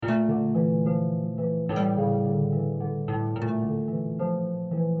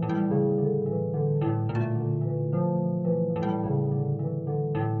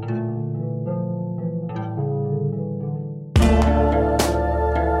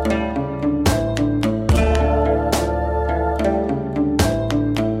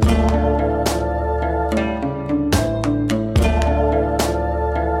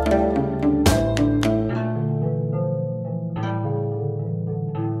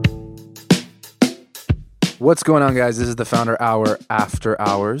What's going on, guys? This is the Founder Hour After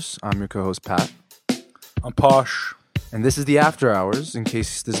Hours. I'm your co-host, Pat. I'm Posh. And this is the After Hours, in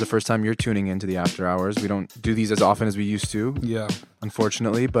case this is the first time you're tuning into the After Hours. We don't do these as often as we used to,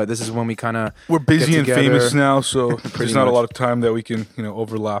 unfortunately, but this is when we kind of We're busy and famous now, so there's not much. a lot of time that we can,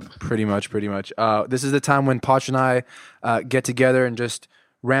 overlap. Pretty much. This is the time when Poch and I get together and just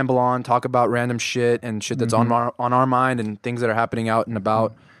ramble on, talk about random shit and shit that's on our mind and things that are happening out and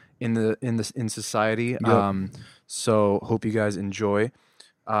about in society. Yep. So hope you guys enjoy.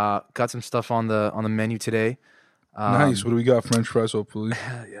 Got some stuff on the menu today. Nice. What do we got? French fries, hopefully.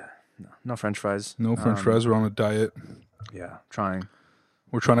 Yeah. No French fries. No French fries. We're on a diet. Yeah, trying.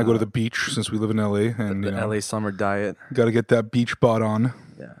 We're trying to go to the beach since we live in LA, and The LA summer diet. got to get that beach bod on.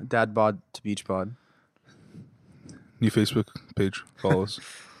 Yeah, dad bod to beach bod. New Facebook page. Follow us.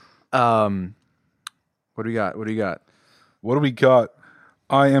 What do we got? What do we got?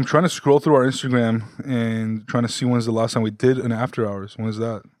 I am trying to scroll through our Instagram and trying to see when's the last time we did an after hours. When is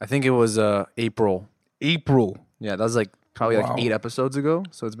that? I think it was April. April. Yeah, that was probably Wow. 8 episodes ago.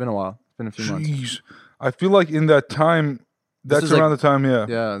 So it's been a while. It's been a few months. Jeez. I feel like in that time, that's is around the time, yeah.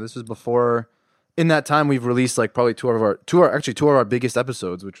 Yeah, this was before. In that time, we've released probably two of our biggest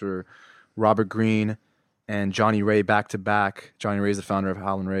episodes, which were Robert Greene and Johnny Ray back to back. Johnny Ray is the founder of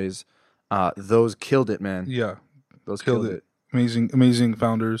Howlin' Rays. Those killed it, man. Yeah. Those killed it. Amazing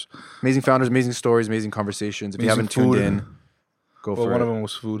founders. Amazing founders, amazing stories, amazing conversations. If you Amazing haven't tuned food. in, go Well, for one it. of them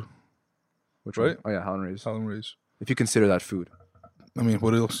was food. Which right? one? Oh yeah, Howlin' Rays. Howlin' Rays. If you consider that food, I mean,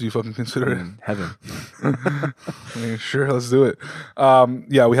 what else do you fucking consider it? Heaven. I mean, sure, let's do it.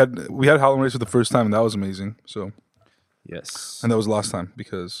 Yeah, we had Howlin' Rays for the first time, and that was amazing. So, Yes. and that was the last time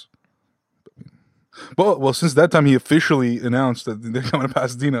because, well, since that time he officially announced that they're coming to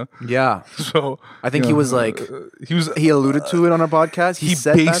Pasadena. Yeah. So I think he was he alluded to it on our podcast. He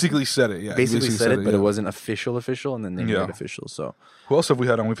said basically said it. Yeah, basically said it, but yeah. it wasn't official, and then they made it official. So Who else have we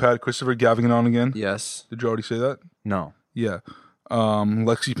had on? We've had Christopher Gavigan on again. yes, Did you already say that? no, Yeah.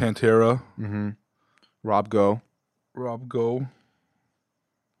 Lexi Pantera. Rob Go, Rob Go.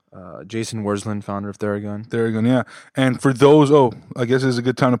 Jason Wersland, founder of Theragun. There you go, yeah. And for those, I guess it's a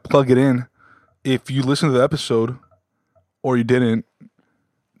good time to plug it in. If you listen to the episode, or you didn't,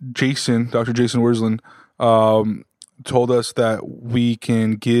 Dr. Jason Wersland, told us that we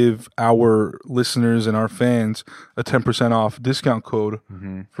can give our listeners and our fans a 10% off discount code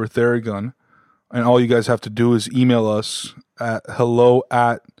for Theragun. And all you guys have to do is email us at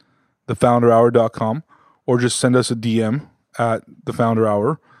hello@thefounderhour.com or just send us a DM at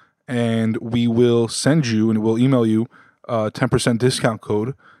thefounderhour, and we will send you and we'll email you a 10% discount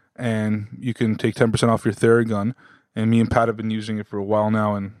code, and you can take 10% off your Theragun. And me and Pat have been using it for a while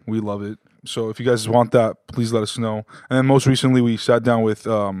now, and we love it. So if you guys want that, please let us know. And then most recently, we sat down with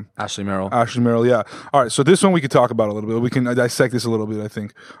Ashley Merrill. Yeah. All right, so this one we could talk about a little bit. We can dissect this a little bit, I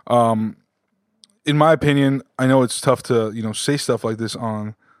think. In my opinion, I know it's tough to say stuff like this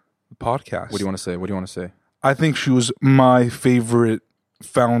on the podcast. What do you want to say? I think she was my favorite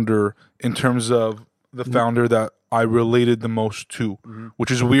founder in terms of the founder that I related the most to, which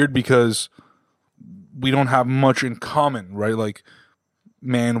is weird because we don't have much in common, right? Like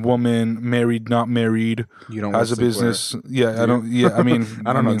man, woman, married, not married, You don't has a wear business. Yeah, I don't. Yeah, I mean,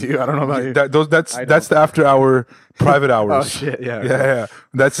 I don't know, dude. I don't know about you. That's the after hour private hours. Oh shit! Yeah. Yeah.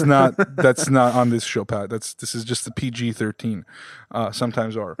 That's not on this show, Pat. This is just the PG-13.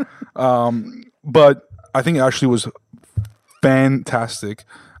 Sometimes are, but I think Ashley was fantastic.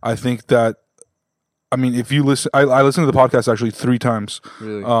 I think that, I mean, if you listen, I listened to the podcast actually 3 times.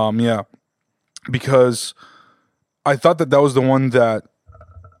 Really? Yeah, because I thought that was the one that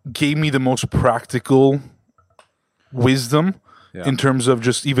gave me the most practical wisdom in terms of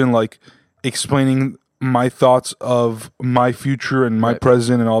just even like explaining my thoughts of my future and my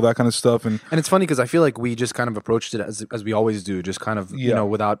present and all that kind of stuff. And it's funny because I feel like we just kind of approached it as we always do, just kind of,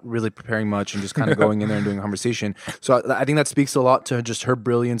 without really preparing much and just kind of going in there and doing a conversation. So I think that speaks a lot to just her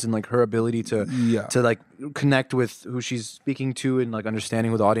brilliance and like her ability to like connect with who she's speaking to and like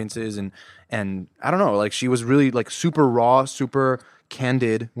understanding who the audience is. And I don't know, like she was really like super raw, super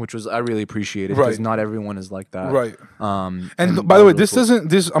candid, which was I really appreciated because not everyone is like that. Right. And by the way,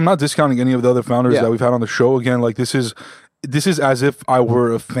 I'm not discounting any of the other founders that we've had on the show. Again, like this is as if I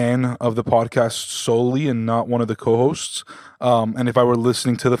were a fan of the podcast solely and not one of the co-hosts. And if I were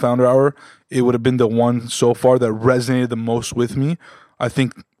listening to the Founder Hour, it would have been the one so far that resonated the most with me. I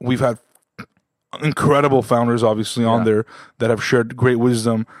think we've had incredible founders obviously on there that have shared great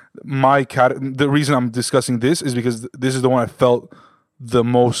wisdom. The reason I'm discussing this is because this is the one I felt the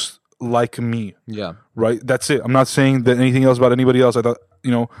most like me. Yeah. Right? That's it. I'm not saying that anything else about anybody else. I thought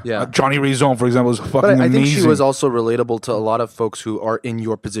Johnny Ray Zone, for example, is fucking amazing. I think she was also relatable to a lot of folks who are in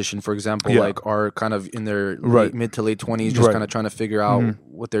your position, for example, like are kind of in their mid to late 20s, just kind of trying to figure out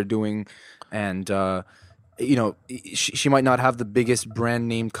what they're doing. And, she might not have the biggest brand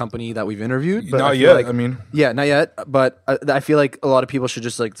name company that we've interviewed. But not yet, not yet. But I feel like a lot of people should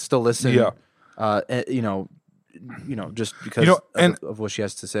just like still listen. Yeah. Just because of what she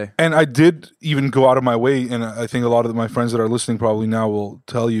has to say. And I did even go out of my way, and I think a lot of my friends that are listening probably now will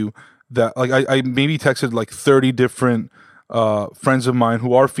tell you that, like, I maybe texted like 30 different friends of mine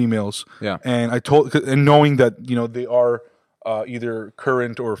who are females. Yeah. And and knowing that, they are either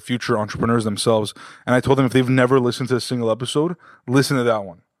current or future entrepreneurs themselves, and I told them if they've never listened to a single episode, listen to that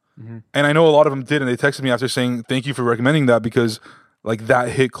one. Mm-hmm. And I know a lot of them did, and they texted me after saying, thank you for recommending that, because like that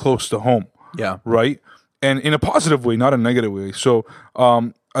hit close to home. Yeah. Right? And in a positive way, not a negative way. So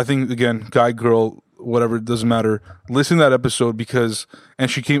I think, again, guy, girl, whatever, it doesn't matter. Listen to that episode and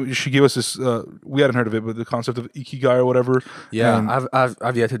she gave us this, we hadn't heard of it, but the concept of ikigai or whatever. Yeah, and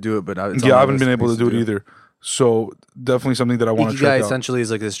I've yet to do it, but I haven't been able to do it either. So definitely something that I want to try out. Ikigai essentially is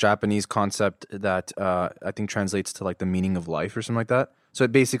like this Japanese concept that I think translates to like the meaning of life or something like that. So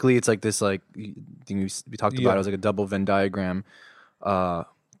it's like this like thing we talked about. It was like a double Venn diagram.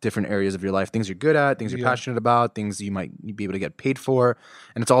 Different areas of your life, things you're good at, things you're passionate about, things you might be able to get paid for,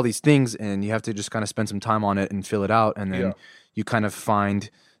 and it's all these things, and you have to just kind of spend some time on it and fill it out, and then you kind of find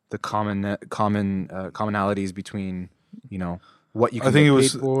the commonalities between what you can get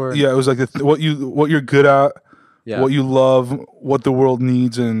paid for. Yeah, it was like what you're good at, what you love, what the world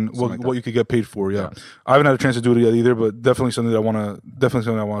needs, and what you could get paid for. Yeah, I haven't had a chance to do it yet either, but definitely something that I want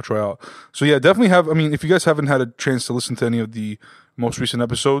to try out. So yeah, definitely have. I mean, if you guys haven't had a chance to listen to any of the most recent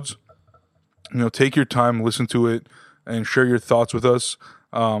episodes, take your time, listen to it, and share your thoughts with us.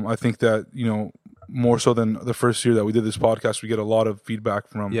 I think that more so than the first year that we did this podcast, we get a lot of feedback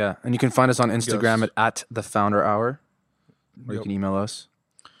from. Yeah, and you can find us on Instagram at the Founder Hour, or you can email us.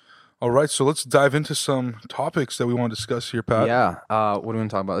 All right, so let's dive into some topics that we want to discuss here, Pat. Yeah, what do we want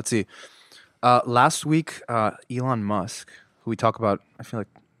to talk about? Let's see. Last week, Elon Musk, who we talk about, I feel like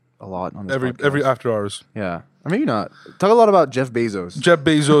a lot on this podcast. Every after hours. Yeah. Or maybe not. Talk a lot about Jeff Bezos.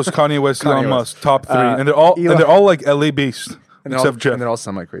 Kanye West, Elon Musk, top three, and they're all like LA based, except Jeff. And they're all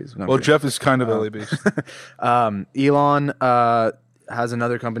semi crazy. Well, Jeff is kind of LA based. Elon has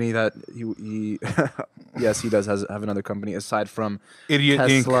another company that he yes, he does have another company aside from Idiot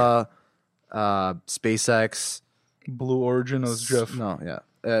Tesla, SpaceX, Blue Origin. Is Jeff? No, yeah,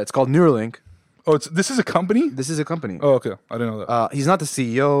 it's called Neuralink. Oh, this is a company. This is a company. Oh, okay, I didn't know that. He's not the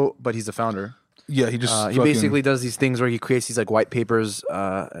CEO, but he's the founder. Yeah, he just he basically does these things where he creates these like white papers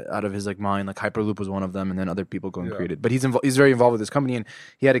out of his like mind. Like Hyperloop was one of them, and then other people go and create it. But he's very involved with this company, and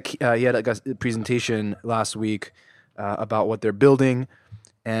he had a presentation last week about what they're building,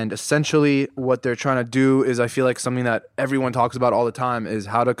 and essentially what they're trying to do is, I feel like something that everyone talks about all the time is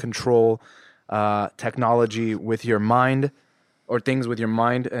how to control technology with your mind, or things with your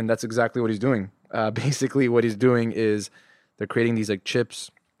mind, and that's exactly what he's doing. Basically, what he's doing is they're creating these like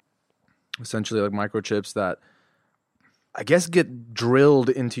chips, essentially like microchips that I guess get drilled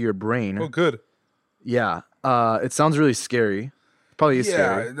into your brain. Oh, good. Yeah. It sounds really scary. Probably is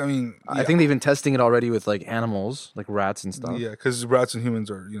scary. I mean, I think they've been testing it already with like animals, like rats and stuff. Yeah, because rats and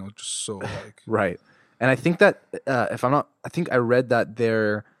humans are, just so like right. And I think that I think I read that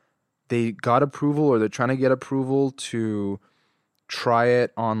they got approval, or they're trying to get approval to try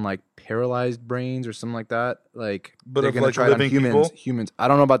it on like paralyzed brains or something like that. Like, but they're going to try it on humans. I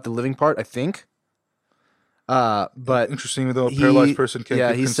don't know about the living part, I think. But interesting though, a paralyzed person can't.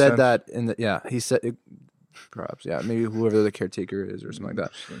 Yeah, he said that he said perhaps, maybe whoever the caretaker is or something like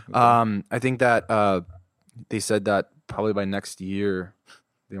that. I think that they said that probably by next year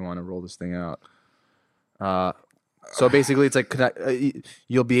they want to roll this thing out. So basically, it's like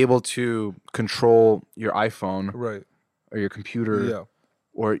you'll be able to control your iPhone, right, or your computer,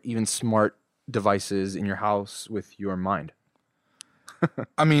 or even smart devices in your house with your mind.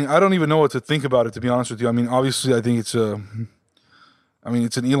 I mean, I don't even know what to think about it, to be honest with you. I mean, obviously, I think it's an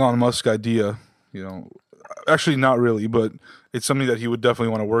Elon Musk idea. Actually, not really, but it's something that he would definitely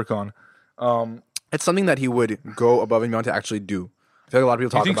want to work on. It's something that he would go above and beyond to actually do. I feel like a lot of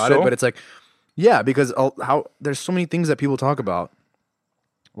people talk about it, but it's like, yeah, because how there's so many things that people talk about.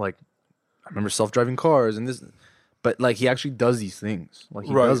 Like, I remember self-driving cars and this, but like he actually does these things. Like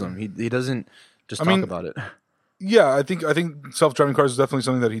he does them. He doesn't just talk about it. Yeah, I think self-driving cars is definitely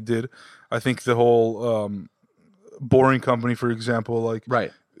something that he did. I think the whole Boring Company, for example, like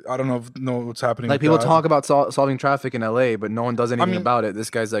I don't know what's happening. Like people talk about solving traffic in LA, but no one does anything about it. This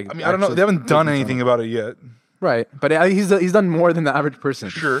guy's like, I don't know. They haven't done anything about it yet. Right, but he's done more than the average person.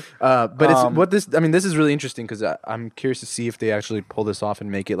 Sure. But this is really interesting because I'm curious to see if they actually pull this off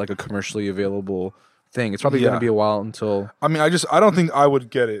and make it like a commercially available thing. It's probably going to be a while until. I mean, I don't think I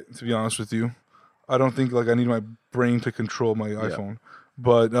would get it, to be honest with you. I don't think like I need my brain to control my iPhone.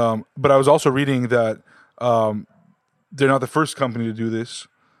 But I was also reading that they're not the first company to do this,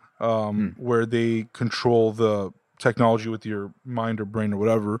 where they control the technology with your mind or brain or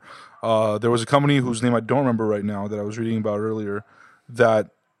whatever. There was a company whose name I don't remember right now that I was reading about earlier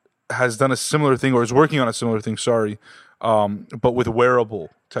that has done a similar thing or is working on a similar thing. But with wearable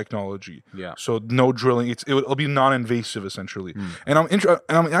technology. Yeah. So no drilling. It'll be non-invasive essentially. And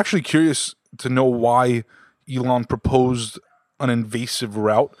I'm actually curious to know why Elon proposed an invasive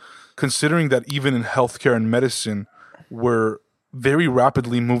route, considering that even in healthcare and medicine, we're very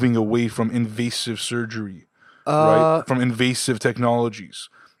rapidly moving away from invasive surgery, right? From invasive technologies.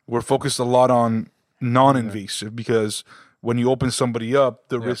 We're focused a lot on non-invasive because when you open somebody up,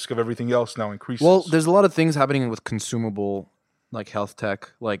 the risk of everything else now increases. Well, there's a lot of things happening with consumable, like health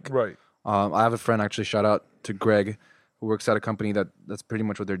tech. Like, right. I have a friend, actually, shout out to Greg, who works at a company that's pretty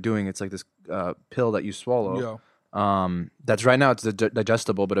much what they're doing. It's like this pill that you swallow. Yeah. That's right now it's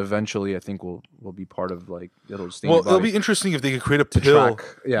digestible, but eventually I think will be part of like it'll stay in your body. It'll be interesting if they could create a pill.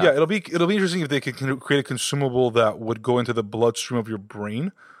 Yeah, it'll be interesting if they could create a consumable that would go into the bloodstream of your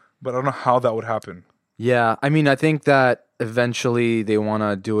brain, but I don't know how that would happen. Yeah, I mean, I think that eventually they want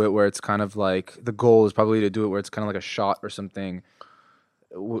to do it where it's kind of like the goal is probably to do it where it's kind of like a shot or something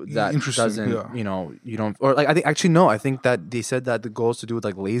that doesn't, you don't, or like I think that they said that the goal is to do with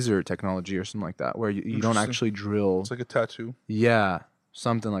like laser technology or something like that, where you don't actually drill. It's like a tattoo. Yeah,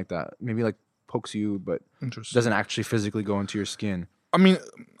 something like that. Maybe like pokes you, but doesn't actually physically go into your skin. I mean,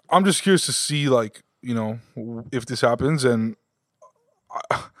 I'm just curious to see like, if this happens, and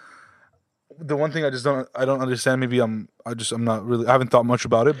the one thing I don't understand, maybe I haven't thought much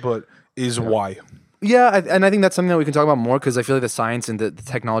about it, but is why. Yeah, and I think that's something that we can talk about more because I feel like the science and the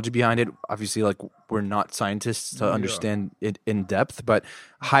technology behind it, obviously, like we're not scientists to understand it in depth, but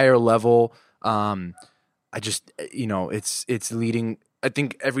higher level, I just, it's leading. I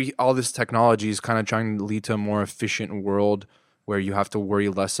think all this technology is kind of trying to lead to a more efficient world where you have to worry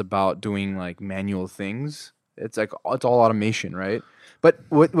less about doing like manual things. It's like it's all automation, right? But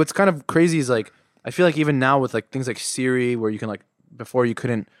what's kind of crazy is like I feel like even now with like things like Siri, where you can like before you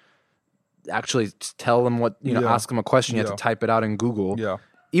couldn't actually tell them what ask them a question, you have to type it out in Google. Yeah.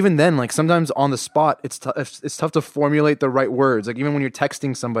 Even then, like sometimes on the spot, it's tough to formulate the right words. Like even when you're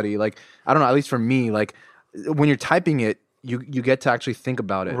texting somebody, like I don't know, at least for me, like when you're typing it, you get to actually think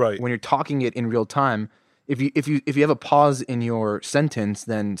about it. Right. When you're talking it in real time, if you have a pause in your sentence,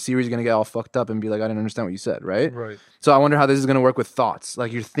 then Siri's gonna get all fucked up and be like, I didn't understand what you said, right? Right. So I wonder how this is gonna work with thoughts.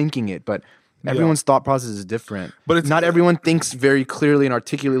 Like you're thinking it, but everyone's thought process is different. But not everyone thinks very clearly and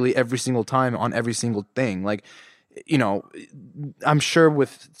articulately every single time on every single thing. Like, I'm sure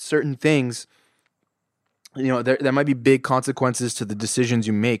with certain things, there might be big consequences to the decisions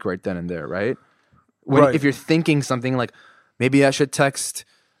you make right then and there, right? If you're thinking something like, maybe I should text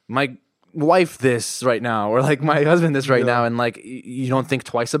my wife this right now, or like my husband this right now, and like you don't think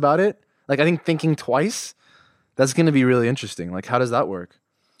twice about it. Like I think thinking twice, that's going to be really interesting. Like how does that work?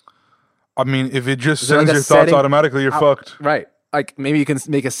 I mean, if it just sends your thoughts automatically, you're fucked. Right. Like maybe you can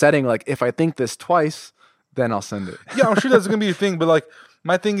make a setting like if I think this twice, then I'll send it. Yeah, I'm sure that's gonna be a thing. But like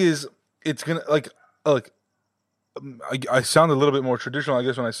my thing is, it's gonna I sound a little bit more traditional, I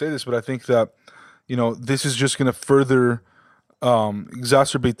guess, when I say this, but I think that this is just gonna further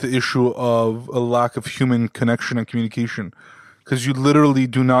exacerbate the issue of a lack of human connection and communication, because you literally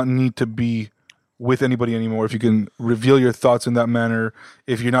do not need to be with anybody anymore if you can reveal your thoughts in that manner,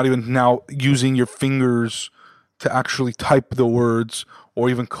 if you're not even now using your fingers to actually type the words or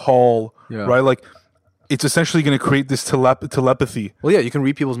even call, right? Like it's essentially going to create this telepathy. Well, yeah, you can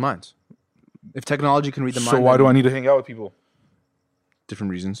read people's minds. If technology can read the mind, so why do I need to hang out with people?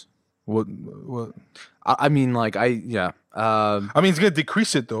 Different reasons. What? I mean, like I mean, it's going to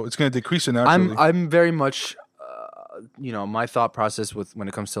decrease it though. It's going to decrease it naturally. I'm very much, my thought process when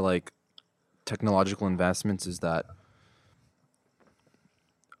it comes to like technological investments is that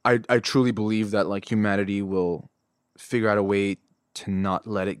I truly believe that like humanity will figure out a way to not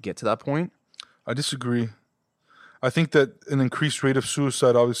let it get to that point. I disagree. I think that an increased rate of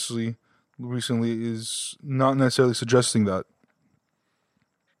suicide, obviously, recently is not necessarily suggesting that.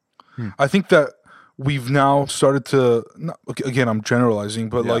 I think that we've now started to, again, I'm generalizing,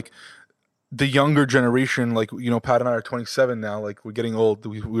 but like the younger generation, like, Pat and I are 27 now. Like, we're getting old.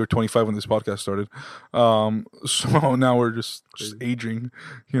 We were 25 when this podcast started. So now we're just aging,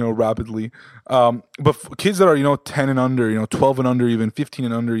 rapidly. But kids that are, 10 and under, 12 and under, even 15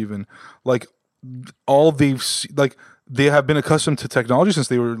 and under, even, like, they have been accustomed to technology since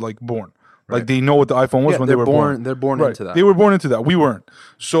they were, like, born. Right. Like, they know what the iPhone was when they were born. They're born into that. They were born into that. We weren't.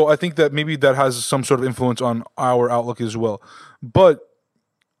 So I think that maybe that has some sort of influence on our outlook as well. But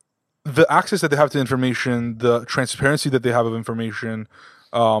the access that they have to information, the transparency that they have of information,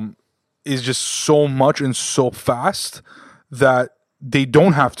 is just so much and so fast that they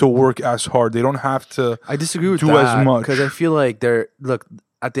don't have to work as hard. They don't have to. I disagree with that as much because I feel like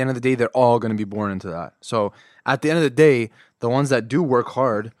at the end of the day, they're all going to be born into that. So at the end of the day, the ones that do work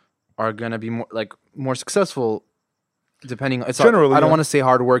hard are going to be more successful. Depending, generally, I don't want to say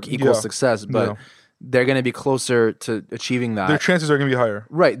hard work equals success, but. They're going to be closer to achieving that. Their chances are going to be higher.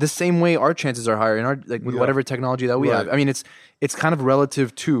 Right. The same way our chances are higher in our with whatever technology that we have. I mean, it's kind of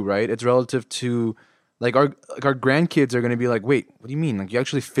relative to, right? It's relative to like our grandkids are going to be like, "Wait, what do you mean? Like you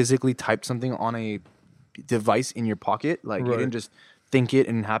actually physically typed something on a device in your pocket? Like you didn't just think it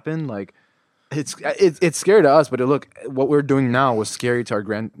and happen?" Like it's scary to us, but look, what we're doing now was scary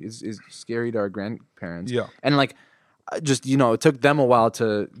to is scary to our grandparents. Yeah. And like just, it took them a while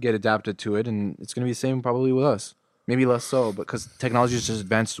to get adapted to it, and it's going to be the same probably with us. Maybe less so, because technology has just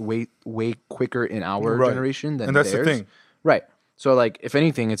advanced way quicker in our generation than theirs. And that's the thing. Right. So, like, if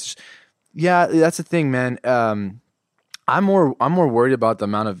anything, it's... Yeah, that's the thing, man. I'm more worried about the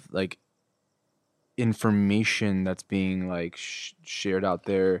amount of, like, information that's being, like, shared out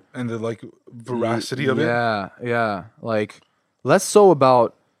there. And the, like, veracity of it? Yeah. Like, less so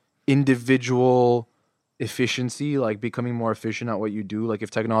about individual... efficiency, like becoming more efficient at what you do. Like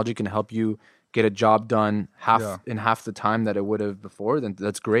if technology can help you get a job done in half the time that it would have before, then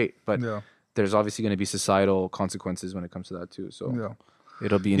that's great. But there's obviously going to be societal consequences when it comes to that too. So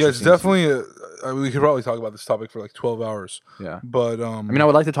it'll be interesting. Yeah, it's definitely. We could probably talk about this topic for like 12 hours. Yeah, but I mean, I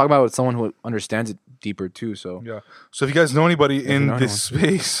would like to talk about it with someone who understands it deeper too. So So if you guys know anybody in this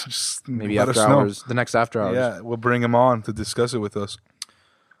space, just maybe let after us know. hours, the next after hours. Yeah, we'll bring him on to discuss it with us.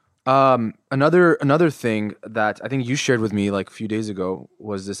 Another thing that I think you shared with me like a few days ago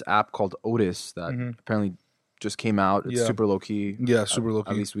was this app called Otis that apparently just came out. It's super low key. Yeah, super low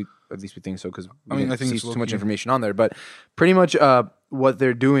key. At least we think so because I think see too much information on there. But pretty much, what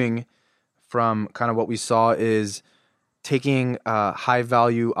they're doing from kind of what we saw is taking high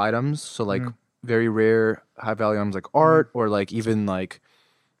value items, so like very rare high value items like art or like even like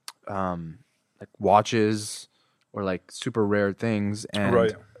watches or like super rare things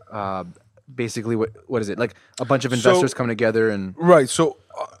and. Basically, what is it? Like a bunch of investors come together and So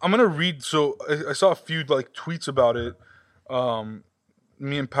I'm gonna read. So I saw a few like tweets about it.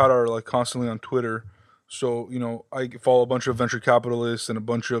 Me and Pat are like constantly on Twitter. So I follow a bunch of venture capitalists and a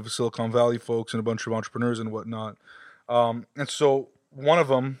bunch of Silicon Valley folks and a bunch of entrepreneurs and whatnot. And so one of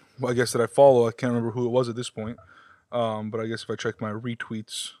them, I guess that I follow, I can't remember who it was at this point. But I guess if I check my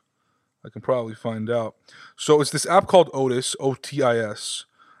retweets, I can probably find out. So it's this app called Otis, Otis.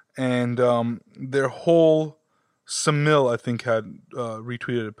 And their whole Semil, I think, had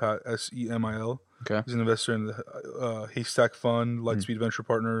retweeted it, Pat, Semil. Okay. He's an investor in the Haystack Fund, Lightspeed Venture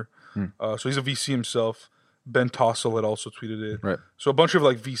Partner. So he's a VC himself. Ben Tossell had also tweeted it. Right. So a bunch of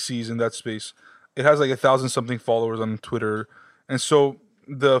like VCs in that space. It has like 1,000-something followers on Twitter. And so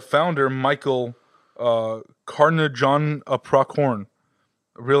the founder, Michael Carnajon Prockhorn,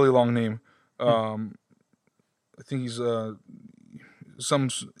 a really long name. I think he's some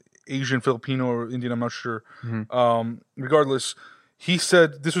Asian, Filipino, or Indian, I'm not sure. Regardless, he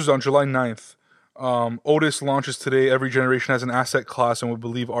said, this was on July 9th, Otis launches today. Every generation has an asset class, and we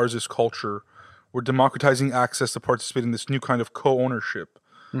believe ours is culture. We're democratizing access to participate in this new kind of co-ownership.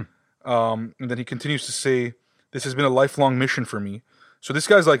 And then he continues to say, this has been a lifelong mission for me. So this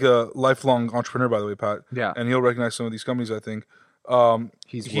guy's like a lifelong entrepreneur, by the way, Pat. Yeah. And he'll recognize some of these companies, I think.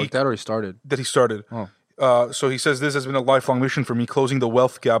 He's worked out or he started? That he started. Oh. So he says, this has been a lifelong mission for me, closing the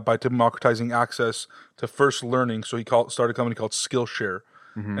wealth gap by democratizing access to first learning. So he started a company called Skillshare.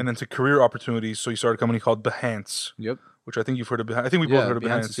 And then to career opportunities. So he started a company called Behance. Yep. Which I think you've heard of. I think we both heard of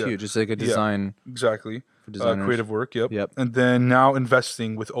Behance. Is huge. It's like a design. Yeah, exactly. For designers. Creative work. Yep. And then now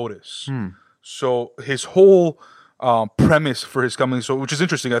investing with Otis. So his whole premise for his company, which is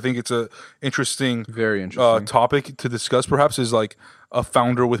interesting. I think it's a interesting, very interesting topic to discuss. Perhaps is like a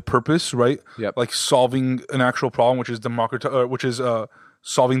founder with purpose, right? Yep. Like solving an actual problem, which is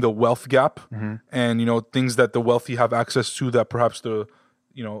solving the wealth gap, and things that the wealthy have access to that perhaps the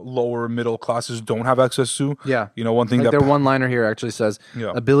lower middle classes don't have access to. Yeah. One thing their one-liner here actually says,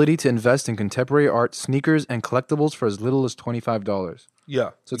 ability to invest in contemporary art, sneakers, and collectibles for as little as $25.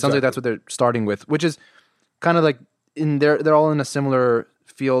 Yeah. So it sounds like that's what they're starting with, which is kind of like they're all in a similar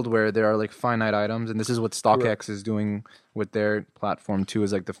field where there are like finite items, and this is what StockX is doing with their platform too,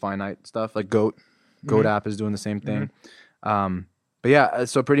 is like the finite stuff. Like Goat app is doing the same thing. But yeah,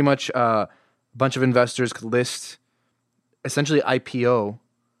 so pretty much a bunch of investors could list, essentially IPO,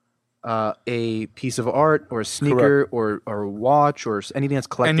 a piece of art or a sneaker or a watch or anything that's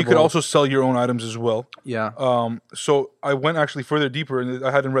collectible. And you could also sell your own items as well. Yeah. So I went actually further deeper, and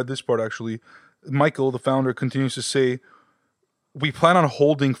I hadn't read this part actually. Michael, the founder, continues to say, we plan on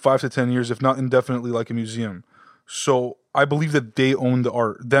holding 5 to 10 years, if not indefinitely, like a museum. So I believe that they own the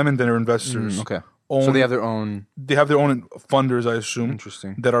art. Them and their investors. Okay. So they have their own... They have their own funders, I assume.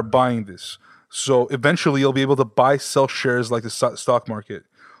 Interesting. That are buying this. So eventually you'll be able to buy, sell shares like the stock market.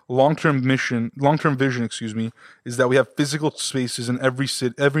 Long-term vision, is that we have physical spaces in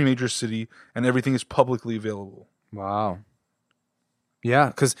every major city, and everything is publicly available. Wow. Yeah,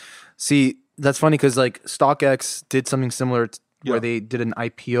 because, see... That's funny because like StockX did something similar where they did an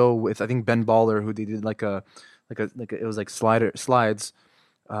IPO with, I think, Ben Baller, who they did like it was like slides,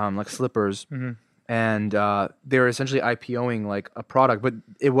 like slippers, and they were essentially IPOing like a product, but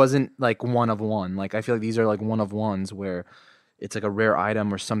it wasn't like one of one. Like I feel like these are like one of ones where it's like a rare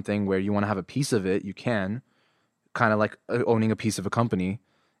item or something where you want to have a piece of it, you can, kind of like owning a piece of a company,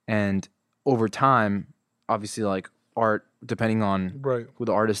 and over time, obviously, like art, depending on who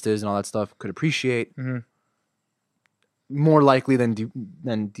the artist is and all that stuff, could appreciate more likely than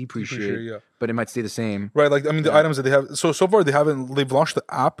depreciate. But it might stay the same. Right. Like, I mean, the items that they have. So far, they've launched the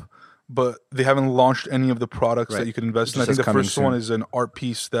app, but they haven't launched any of the products that you can invest in. I think the first one is an art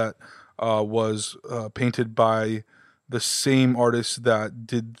piece that was painted by the same artist that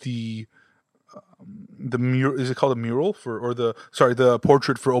did the mural. Is it called a mural the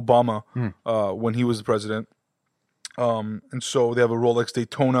portrait for Obama when he was the president? And so they have a Rolex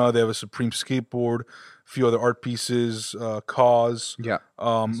Daytona, they have a Supreme skateboard, a few other art pieces, Cause. Yeah.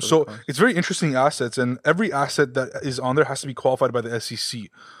 So it's very interesting assets, and every asset that is on there has to be qualified by the SEC.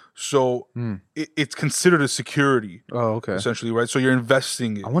 So it's considered a security. Oh, okay. Essentially, right? So you're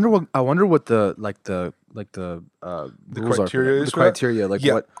investing it. I wonder what the criteria is. The criteria, like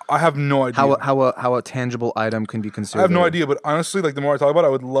what? I have no idea. How a tangible item can be considered. I have no idea, but honestly, like the more I talk about it,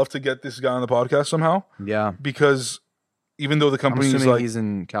 I would love to get this guy on the podcast somehow. Yeah. Because even though the company is like, he's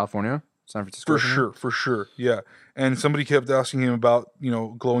in California, San Francisco. For sure. Yeah. And somebody kept asking him about,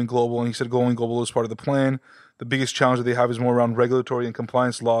 going global, and he said going global is part of the plan. The biggest challenge that they have is more around regulatory and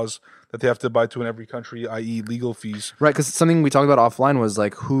compliance laws that they have to abide to in every country, i.e. legal fees. Right, because something we talked about offline was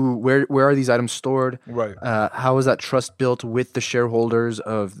like where are these items stored? Right. How is that trust built with the shareholders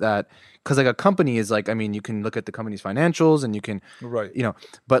of that? Because like a company is like, I mean, you can look at the company's financials and you can,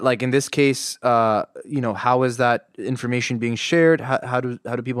 but like in this case, how is that information being shared? How do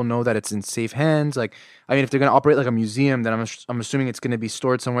people know that it's in safe hands? Like, I mean, if they're going to operate like a museum, then I'm assuming it's going to be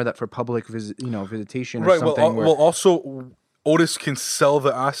stored somewhere that for public visitation or something. Well, also Otis can sell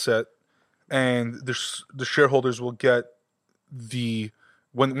the asset, and the shareholders will get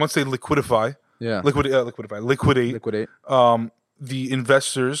once they liquidate. The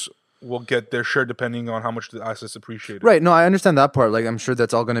investors will get their share depending on how much the assets appreciate. Right. No, I understand that part. Like, I'm sure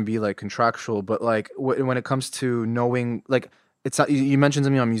that's all going to be like contractual, but like when it comes to knowing, like, it's not, you mentioned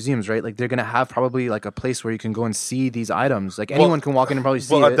something on museums, right? Like they're going to have probably like a place where you can go and see these items. Like anyone can walk in and probably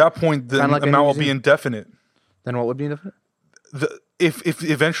see it. Well, at that point, the amount will be indefinite. Then what would be indefinite? If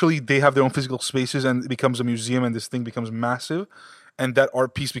eventually they have their own physical spaces and it becomes a museum and this thing becomes massive and that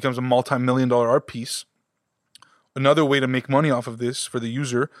art piece becomes a multi-million-dollar art piece, another way to make money off of this for the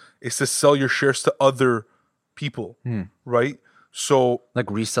user is to sell your shares to other people, right? So,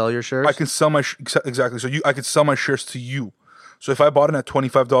 like resell your shares. I can sell my exactly. So I could sell my shares to you. So if I bought it at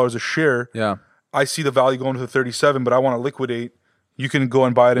 $25 a share, I see the value going to $37, but I want to liquidate. You can go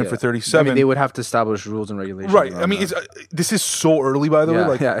and buy it in for $37. I mean, they would have to establish rules and regulations. Right. I mean, this is so early, by the way.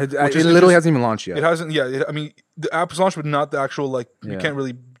 Like, it literally hasn't even launched yet. It hasn't. Yeah. I mean, the app is launched, but not the actual. Like, you can't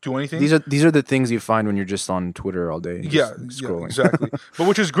really do anything. These are the things you find when you're just on Twitter all day. Scrolling. Exactly. But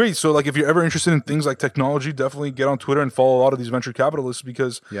which is great. So, like, if you're ever interested in things like technology, definitely get on Twitter and follow a lot of these venture capitalists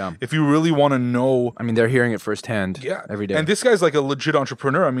because if you really want to know, I mean, they're hearing it firsthand. Every day. And this guy's like a legit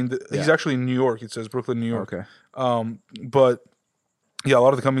entrepreneur. I mean, he's actually in New York. It says Brooklyn, New York. Okay. But. Yeah, a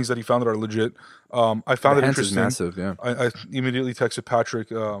lot of the companies that he founded are legit. I found it interesting. Is massive, yeah. I immediately texted Patrick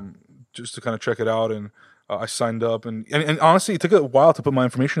just to kind of check it out, and I signed up, and honestly, it took a while to put my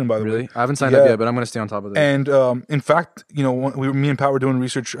information in. By the way, I haven't signed up yet, but I'm going to stay on top of that. And in fact, me and Pat were doing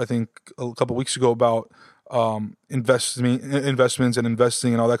research, I think, a couple of weeks ago about investments and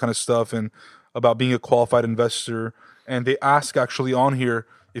investing and all that kind of stuff, and about being a qualified investor. And they ask actually on here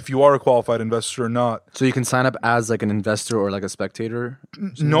if you are a qualified investor or not. So you can sign up as like an investor or like a spectator?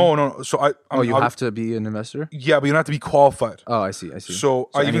 No. So you have to be an investor? Yeah, but you don't have to be qualified. Oh, I see. So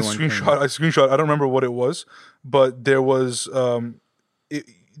I even screenshot. I don't remember what it was, but there was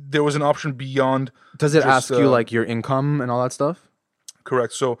there was an option beyond. Does it ask you like your income and all that stuff?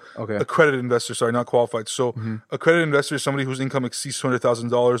 Correct. So accredited investor, sorry, not qualified. So accredited investor is somebody whose income exceeds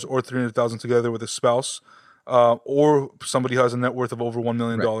 $200,000 or $300,000 together with a spouse. Or somebody who has a net worth of over $1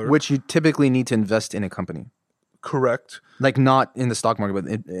 million. Right. Which you typically need to invest in a company. Correct. Like not in the stock market, but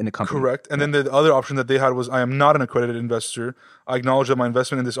in a company. Correct. And then the other option that they had was, I am not an accredited investor. I acknowledge that my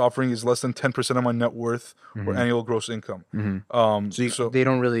investment in this offering is less than 10% of my net worth or annual gross income. So they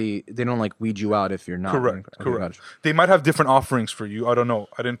don't like weed you out if you're not. Correct. Correct. They might have different offerings for you. I don't know.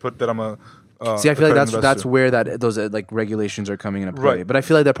 I didn't put that I'm a... See, I feel like that's where those like regulations are coming into play. Right. But I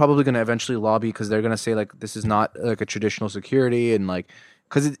feel like they're probably going to eventually lobby because they're going to say like this is not like a traditional security and like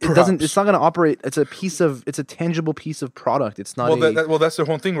because it's not going to operate. It's a tangible piece of product. It's not. Well, that's the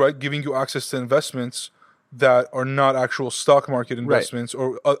whole thing, right? Giving you access to investments that are not actual stock market investments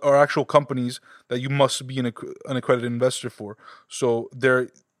or actual companies that you must be an accredited investor for. So the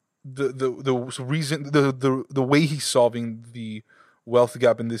way he's solving the wealth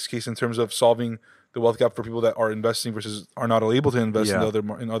gap in this case, in terms of solving the wealth gap for people that are investing versus are not able to invest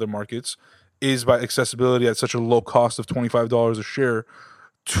in other markets, is by accessibility at such a low cost of $25 a share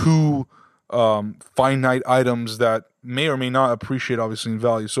to finite items that may or may not appreciate obviously in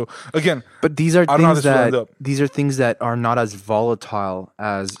value. So again, but these are things that are not as volatile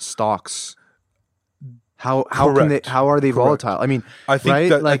as stocks. How are they volatile? I mean, I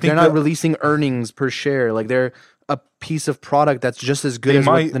think they're not releasing earnings per share. Like they're a piece of product that's just as good as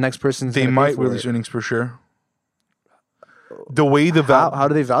what the next person's. They might release earnings per share. The way how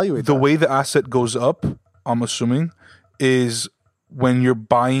do they evaluate the way the asset goes up? I'm assuming is when you're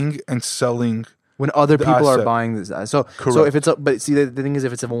buying and selling. When other people are buying this, so if it's but see the thing is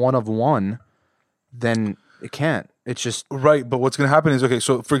if it's a one of one, then it can't. It's just right. But what's going to happen is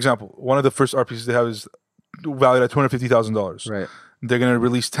so for example, one of the first RPCs they have is valued at $250,000. Right. They're going to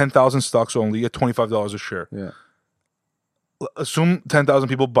release 10,000 stocks only at $25 a share. Yeah. Assume 10,000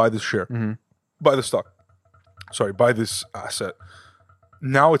 people buy this share, buy the stock. Sorry, buy this asset.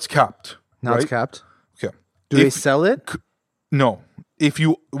 Now it's capped. It's capped. Okay. Do they sell it? No. They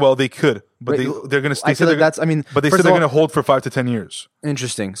could, but they're going to stay. But they said they're going to hold for 5 to 10 years.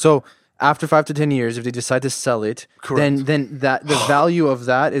 Interesting. So after 5 to 10 years, if they decide to sell it, then that the value of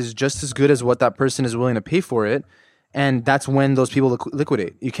that is just as good as what that person is willing to pay for it. And that's when those people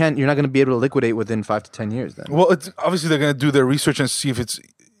liquidate. You're not going to be able to liquidate within 5 to 10 years. Then, well, it's obviously they're going to do their research and see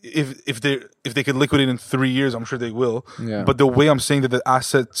if they could liquidate in 3 years. I'm sure they will. Yeah. But the way I'm saying that the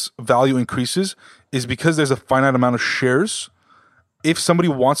asset's value increases is because there's a finite amount of shares. If somebody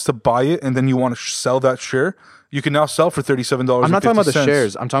wants to buy it and then you want to sell that share, you can now sell for $37. I'm not talking about the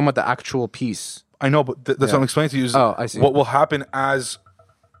shares. I'm talking about the actual piece. I know, but that's what I'm explaining to you. I see. What will happen as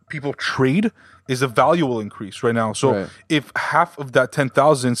people trade is the value will increase right now. So if half of that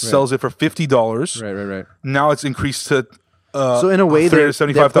 10,000 sells it for $50, right. Now it's increased to so in a way they're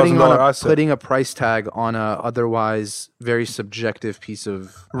asset. putting a price tag on a otherwise very subjective piece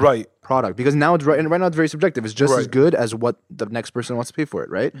of product because now it's right now it's very subjective. It's just as good as what the next person wants to pay for it,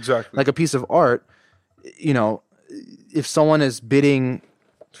 right? Exactly. Like a piece of art, if someone is bidding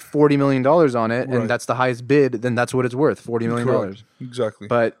 $40 million on it and that's the highest bid, then that's what it's worth, $40 million. Exactly.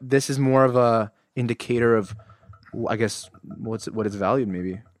 But this is more of a indicator of, I guess, what it's valued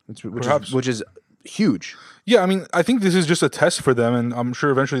maybe, which is huge. Yeah, I mean, I think this is just a test for them, and I'm sure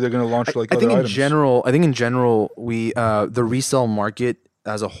eventually they're going to launch other items. I think in general, we the resale market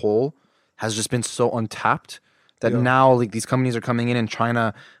as a whole has just been so untapped that now like these companies are coming in and trying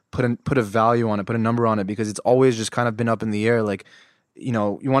to put a value on it, put a number on it, because it's always just kind of been up in the air. Like, you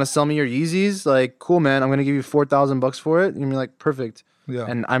want to sell me your Yeezys? Like, cool, man. I'm going to give you $4,000 for it. And you're like, perfect. Yeah.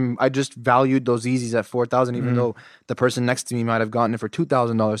 And I just valued those Yeezys at $4,000, even though the person next to me might have gotten it for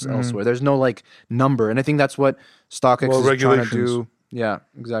 $2,000 elsewhere. There's no like number, and I think that's what StockX is trying to do. Yeah,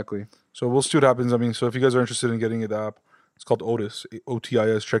 exactly. So we'll see what happens. I mean, so if you guys are interested in getting the app, it's called Otis,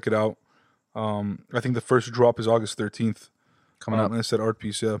 Otis. Check it out. I think the first drop is August 13th. Coming up. And it's that art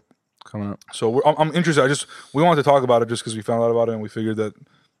piece, coming up. So I'm interested. We wanted to talk about it just because we found out about it and we figured that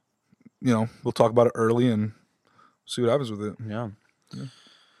we'll talk about it early and see what happens with it. Yeah.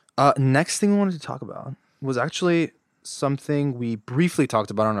 Next thing we wanted to talk about was actually something we briefly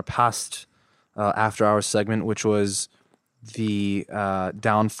talked about on a past After Hours segment, which was the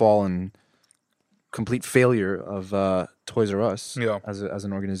downfall and complete failure of Toys R Us as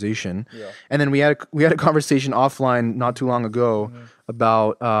an organization. Yeah. And then we had a conversation offline not too long ago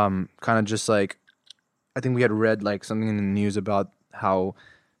about kind of just like, I think we had read like something in the news about how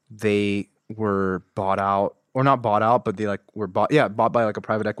they were bought out, or not bought out, but they like were bought by like a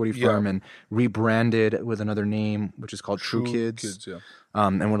private equity firm and rebranded with another name, which is called True Kids.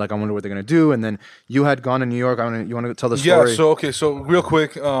 And we're like, I wonder what they're gonna do. And then you had gone to New York. You want to tell the story? Yeah. So real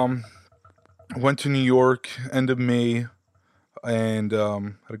quick, went to New York end of May, and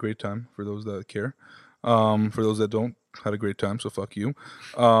had a great time. For those that care, for those that don't, had a great time. So fuck you.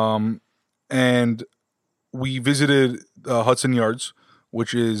 And we visited Hudson Yards,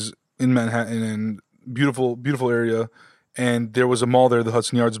 which is in Manhattan, and beautiful area. And there was a mall there, the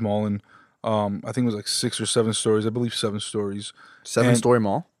Hudson Yards Mall, and I think it was like 6 or 7 stories. I believe 7 stories. 7-story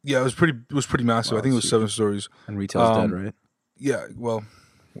mall? Yeah, it was pretty massive. Wow, I think it was 7 stories. And retail's dead, right? Yeah, well,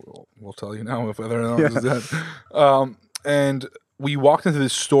 we'll tell you now if whether or not it's dead. And we walked into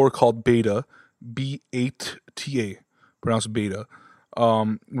this store called Beta, B8TA, pronounced Beta.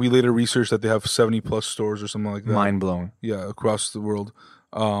 We later researched that they have 70 plus stores or something like that. Mind blowing. Yeah, across the world.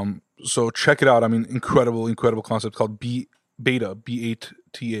 So check it out. I mean, incredible concept called Beta,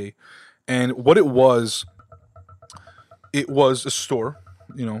 B8TA. And what it was a store,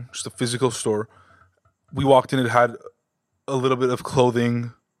 just a physical store. We walked in, it had a little bit of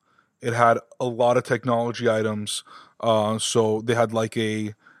clothing. It had a lot of technology items. So they had like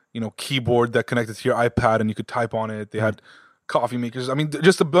a, keyboard that connected to your iPad and you could type on it. They had coffee makers. I mean,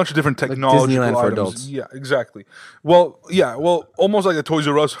 just a bunch of different technology like Disneyland items. For adults. Yeah, exactly. Well, almost like a Toys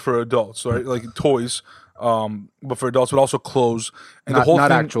R Us for adults, right? Like toys, but for adults, but also clothes. And the whole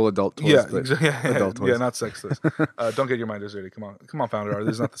thing, actual adult toys. Yeah, exactly. Adult toys. Yeah, not sex toys. Don't get your mind dirty. Come on, Founder Hour.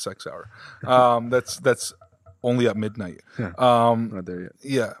 This is not the sex hour. That's only at midnight. Yeah, we're not there yet.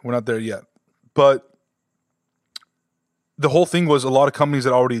 Yeah, we're not there yet. But the whole thing was a lot of companies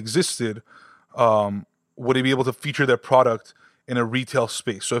that already existed would they be able to feature their product in a retail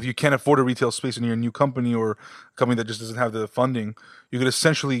space. So if you can't afford a retail space and you're a new company or a company that just doesn't have the funding, you could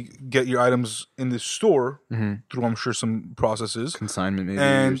essentially get your items in this store through, I'm sure, some processes. Consignment maybe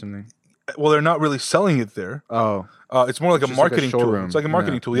or something. Well, they're not really selling it there. Oh. It's more like a marketing tool. It's like a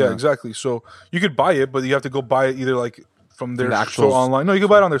marketing tool. Yeah, exactly. So you could buy it, but you have to go buy it either like from their store online. No, you can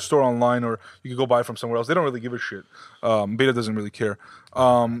buy it on their store online, or you could go buy it from somewhere else. They don't really give a shit. Beta doesn't really care.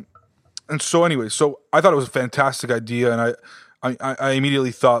 And so anyway, I thought it was a fantastic idea, and I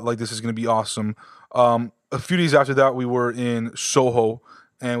immediately thought like this is going to be awesome. A few days after that, we were in Soho,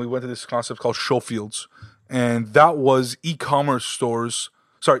 and we went to this concept called Showfields, and that was e-commerce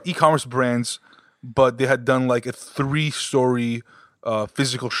brands, but they had done like a 3-story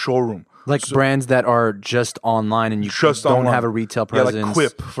physical showroom. Like brands that are just online and you just don't have a retail presence. Yeah, like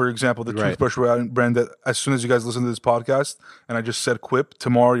Quip, for example, the toothbrush brand that as soon as you guys listen to this podcast, and I just said Quip,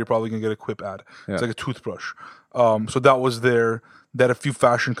 tomorrow you're probably going to get a Quip ad. Yeah. It's like a toothbrush. So that was there. They had a few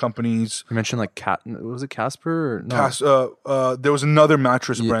fashion companies. You mentioned like was it Casper? Or no? There was another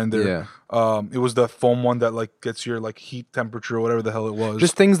mattress brand there. Yeah. It was the foam one that like gets your like heat temperature or whatever the hell it was.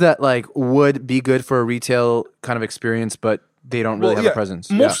 Just things that like would be good for a retail kind of experience, but they don't really have a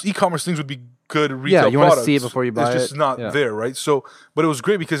presence. Most e-commerce things would be good retail you products. Want to see it before you buy it. It's just not there, right? So, but it was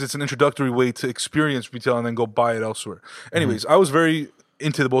great because it's an introductory way to experience retail and then go buy it elsewhere. Anyways, I was very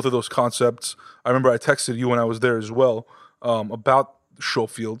into both of those concepts. I remember I texted you when I was there as well about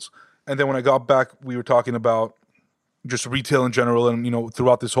Showfields. And then when I got back, we were talking about just retail in general. And,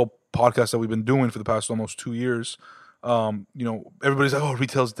 throughout this whole podcast that we've been doing for the past almost 2 years, everybody's like, oh,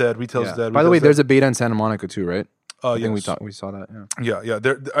 retail's dead. Retail's dead. By the way, there's a beta in Santa Monica too, right? I think we saw that. Yeah.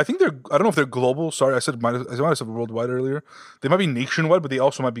 I think I don't know if they're global. Sorry, I might have said worldwide earlier. They might be nationwide, but they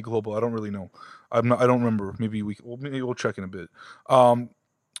also might be global. I don't really know. I don't remember. Maybe we'll check in a bit.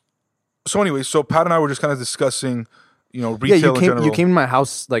 So anyway, Pat and I were just kind of discussing, retail in general. You came to my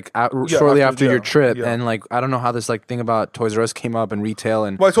house like shortly after your trip, and like I don't know how this like thing about Toys R Us came up and retail.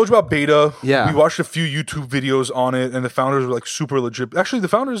 And well, I told you about Beta. Yeah, we watched a few YouTube videos on it, and the founders were like super legit. Actually, the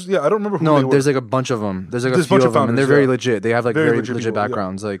founders, I don't remember who they were. There's like a bunch of them. There's like a few of them, founders, and they're very legit. They have like very legit people,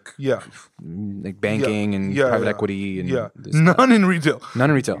 backgrounds, like banking and private equity, and none in retail.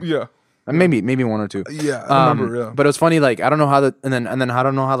 Yeah. Maybe one or two. Yeah, I remember. Yeah, but it was funny. Like I don't know how and then I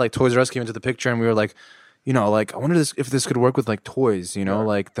don't know how like Toys R Us came into the picture, and we were like, like I wonder if this could work with like toys.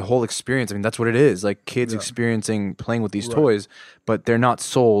 Like the whole experience. I mean, that's what it is. Like kids experiencing playing with these toys, but they're not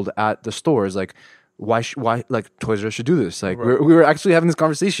sold at the stores. Like why like Toys R Us should do this? Like we were actually having this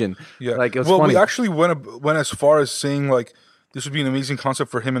conversation. Yeah, like it was funny. We actually went as far as saying like this would be an amazing concept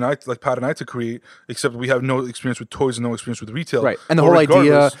for him and I, like Pat and I, to create. Except we have no experience with toys and no experience with retail, right? And the whole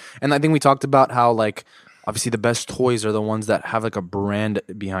idea, and I think we talked about how like obviously the best toys are the ones that have like a brand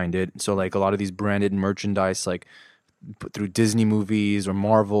behind it. So like a lot of these branded merchandise, like through Disney movies or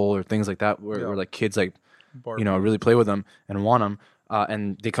Marvel or things like that, where like kids like really play with them and want them.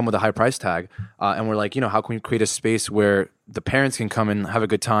 And they come with a high price tag, and we're like, how can we create a space where the parents can come and have a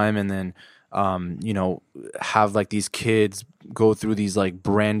good time, and then, have like these kids go through these like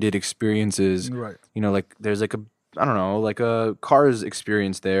branded experiences, right? Like there's like a Cars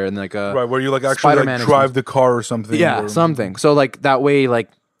experience there, and like a where you like actually like drive the car or something, something. So like that way, like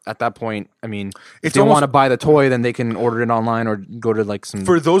at that point, I mean, if they want to buy the toy, then they can order it online or go to like some.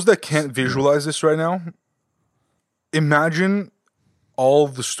 For those that can't visualize this right now, imagine all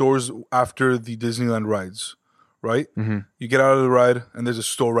the stores after the Disneyland rides, right? Mm-hmm. You get out of the ride and there's a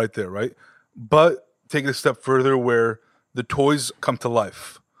store right there, right? But take it a step further where the toys come to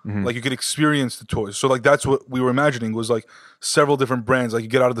life. Mm-hmm. Like you could experience the toys. So like that's what we were imagining was like several different brands. Like you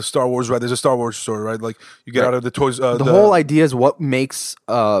get out of the Star Wars ride, there's a Star Wars store, right? Like you get out of the toys. The whole idea is what makes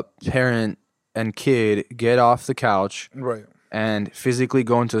a parent and kid get off the couch, right, and physically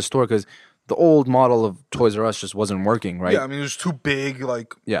go into a store, because the old model of Toys R Us just wasn't working, right? Yeah, I mean, it was too big.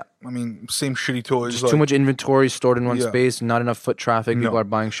 Like, I mean, same shitty toys. Just too much inventory stored in one space, not enough foot traffic. People are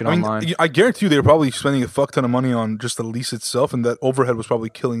buying shit online. I guarantee you they were probably spending a fuck ton of money on just the lease itself, and that overhead was probably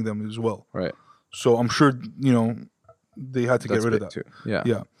killing them as well. Right. So I'm sure, they had to get rid of that. Too. Yeah.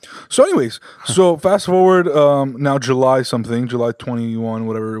 Yeah. So anyways, fast forward now July 21,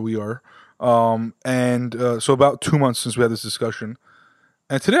 whatever we are. So about 2 months since we had this discussion.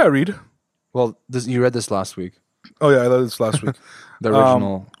 And today I read... Well, you read this last week. Oh, yeah, I read this last week. The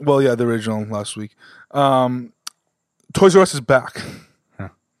original. The original last week. Toys R Us is back. Huh.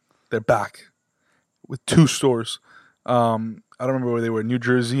 They're back with 2 stores. I don't remember where they were, New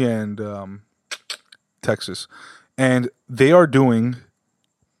Jersey and Texas. And they are doing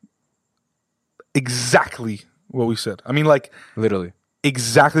exactly what we said. I mean, like... Literally.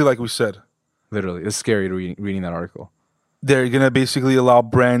 Exactly like we said. Literally. It's scary reading that article. They're going to basically allow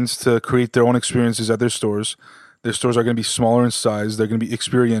brands to create their own experiences at their stores. Their stores are going to be smaller in size. They're going to be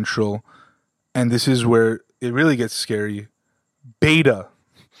experiential. And this is where it really gets scary. Beta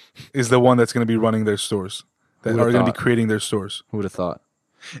is the one that's going to be running their stores, that are going to be creating their stores. Who would have thought?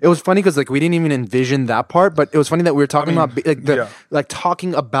 It was funny because like we didn't even envision that part, but it was funny that we were talking about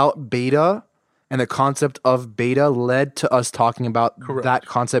talking about beta. And the concept of beta led to us talking about that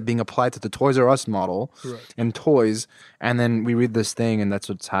concept being applied to the Toys R Us model and toys. And then we read this thing, and that's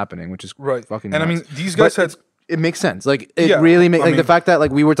what's happening, which is fucking nuts. And I mean, these guys it makes sense. Like it really makes the fact that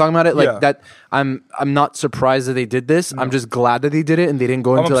like we were talking about it like that. I'm not surprised that they did this. No. I'm just glad that they did it and they didn't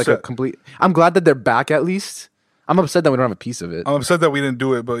go into like a complete. I'm glad that they're back at least. I'm upset that we don't have a piece of it. I'm upset that we didn't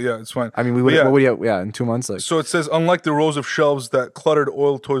do it, but yeah, it's fine. I mean, we would. What would you? Yeah, in 2 months. Like. So it says, unlike the rows of shelves that cluttered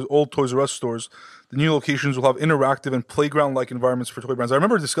old Toys R Us stores, the new locations will have interactive and playground-like environments for toy brands. I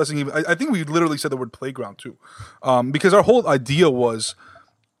remember discussing. I think we literally said the word playground too, because our whole idea was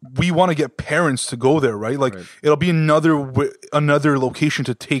we want to get parents to go there, right? Like it'll be another location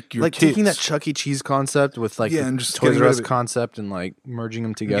to take your like kids. Taking that Chuck E. Cheese concept with like and just Toys R Us concept and like merging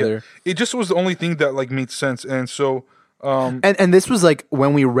them together. Yeah. It just was the only thing that like made sense, and so and this was like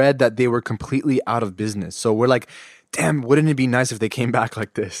when we read that they were completely out of business. So we're like, damn, wouldn't it be nice if they came back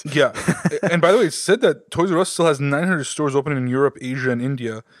like this? Yeah. And by the way, it said that Toys R Us still has 900 stores open in Europe, Asia, and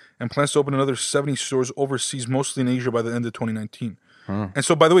India, and plans to open another 70 stores overseas, mostly in Asia, by the end of 2019. And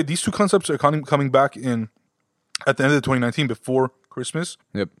so, by the way, these 2 concepts are coming back at the end of 2019 before Christmas.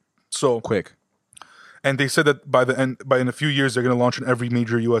 Yep. So quick. And they said that in a few years they're going to launch in every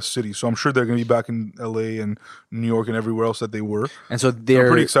major U.S. city. So I'm sure they're going to be back in L.A. and New York and everywhere else that they were. And so I'm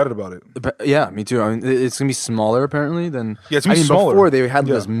pretty excited about it. Yeah, me too. I mean, it's going to be smaller apparently than. Yeah, it's going to be smaller. Before they had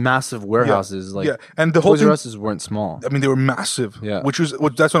those massive warehouses. And the whole Toys R Us weren't small. I mean, they were massive. Yeah, that's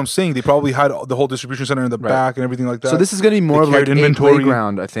what I'm saying. They probably had the whole distribution center in the back and everything like that. So this is going to be more of like a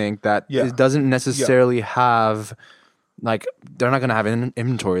playground. I think that it doesn't necessarily have. Like, they're not going to have an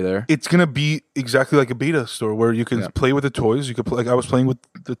inventory there. It's going to be exactly like a beta store where you can play with the toys. You could play, like I was playing with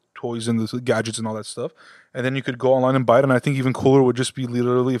the toys and the gadgets and all that stuff. And then you could go online and buy it. And I think even cooler would just be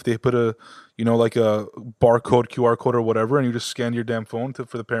literally if they put like a barcode, QR code or whatever, and you just scan your damn phone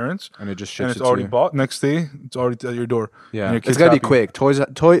for the parents. And it just ships and it's already bought. Next day, it's already at your door. Yeah. It's got to be quick.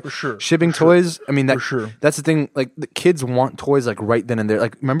 For sure. Shipping toys. I mean, that's the thing. Like, the kids want toys like right then and there.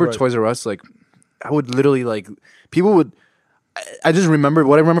 Like, remember Toys R Us? Like, I would literally like... People would... I just remember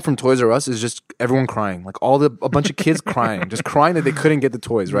what I remember from Toys R Us is just everyone crying, like a bunch of kids crying, just crying that they couldn't get the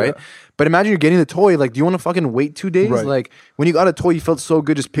toys, right? Yeah. But imagine you're getting the toy, like, do you want to fucking wait 2 days? Right. Like, when you got a toy, you felt so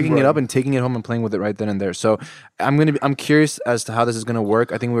good just picking it up and taking it home and playing with it right then and there. So I'm curious as to how this is gonna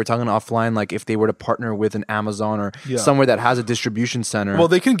work. I think we were talking offline, like if they were to partner with an Amazon or somewhere that has a distribution center. Well,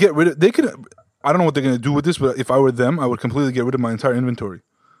 they can get rid of. They could. I don't know what they're gonna do with this, but if I were them, I would completely get rid of my entire inventory.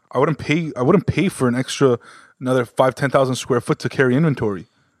 I wouldn't pay for another 5,000-10,000 square foot to carry inventory.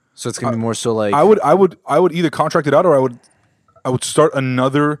 So it's gonna be more so like I would either contract it out, or I would start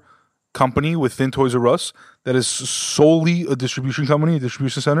another company within Toys R Us that is solely a distribution company, a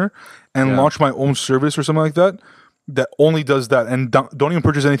distribution center, and launch my own service or something like that only does that, and don't even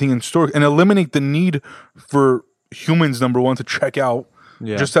purchase anything in store, and eliminate the need for humans, number one, to check out.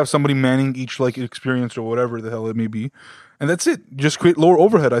 Just have somebody manning each like experience or whatever the hell it may be. And that's it. Just create lower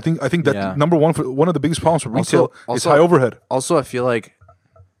overhead. I think that number one, for one of the biggest problems for retail is high overhead. Also, I feel like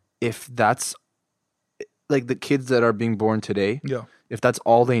if that's like the kids that are being born today, if that's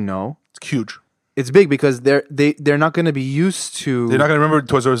all they know, it's huge. It's big because they're not going to be used to. They're not going to remember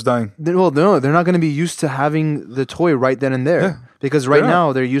Toys R Us dying. No, they're not going to be used to having the toy right then and there. Yeah. Because right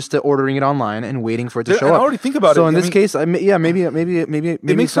now they're used to ordering it online and waiting for it to show up. I already think about it. So in this case, maybe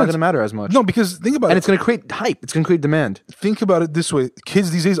it's not going to matter as much. No, because think about it. And it's going to create hype. It's going to create demand. Think about it this way.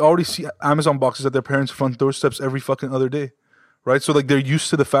 Kids these days already see Amazon boxes at their parents' front doorsteps every fucking other day. Right? So like they're used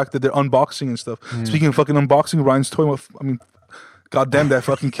to the fact that they're unboxing and stuff. Speaking of fucking unboxing, Ryan's toy, God damn, that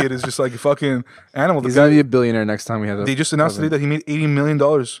fucking kid is just like a fucking animal. He's going to be a billionaire next time we have that. They just announced today that he made $80 million.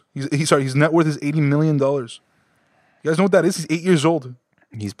 His net worth is $80 million. You guys know what that is? He's 8 years old.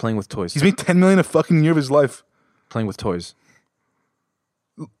 He's playing with toys. He's made $10 million a fucking year of his life. Playing with toys.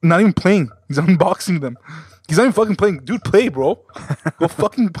 Not even playing. He's unboxing them. He's not even fucking playing. Dude, play, bro. Go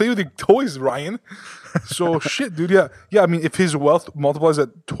fucking play with your toys, Ryan. So, shit, dude, yeah. I mean, if his wealth multiplies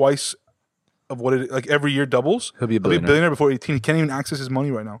at twice of what it, like every year doubles, he'll be a billionaire before 18. He can't even access his money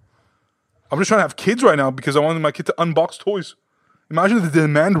right now. I'm just trying to have kids right now because I want my kid to unbox toys. Imagine the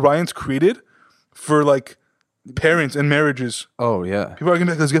demand Ryan's created for, like, parents and marriages. Oh, yeah. People are going to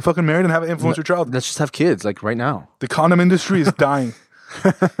be like, let's get fucking married and have an influencer child. Let's just have kids, like, right now. The condom industry is dying.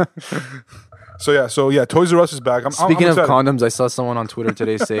 So yeah, Toys R Us is back. Speaking of condoms, I saw someone on Twitter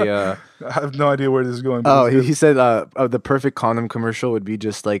today say... I have no idea where this is going. He said the perfect condom commercial would be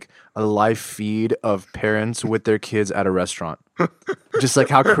just like a live feed of parents with their kids at a restaurant. Just like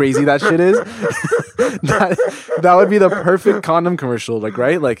how crazy that shit is. that would be the perfect condom commercial, like,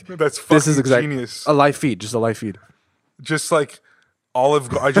 right? Like, that's fucking genius. A live feed, just a live feed. Just like...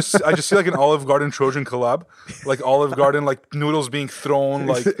 I just see like an Olive Garden Trojan collab, like Olive Garden, like noodles being thrown,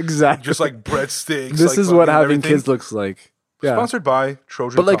 like exactly, just like breadsticks. This is what having kids looks like. Yeah. Sponsored by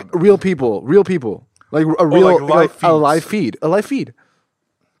Trojan, but like real people, like a live feed.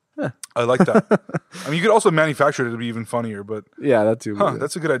 Yeah. I like that. I mean, you could also manufacture it to be even funnier, but yeah, that too.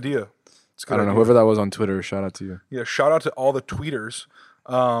 That's a good idea. I don't know, whoever that was on Twitter. Shout out to you. Yeah, shout out to all the tweeters.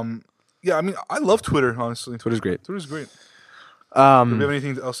 Yeah, I mean, I love Twitter. Honestly, Twitter's great. Do we have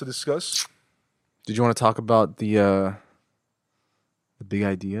anything else to discuss? Did you want to talk about the big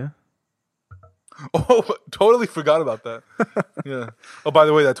idea? Oh, totally forgot about that. Yeah. Oh, by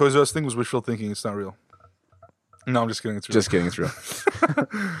the way, that Toys R Us thing was wishful thinking. It's not real. No, I'm just kidding. It's real. Just kidding. It's real.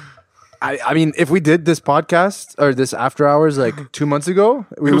 I mean, if we did this podcast or this after hours like 2 months ago,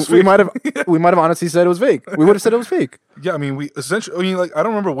 we might have honestly said it was fake. We would have said it was fake. Yeah, I mean, like, I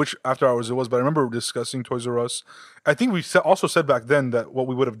don't remember which after hours it was, but I remember discussing Toys R Us. I think we also said back then that what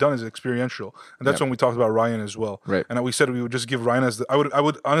we would have done is experiential, and that's when we talked about Ryan as well. Right. And we said we would just give Ryan as I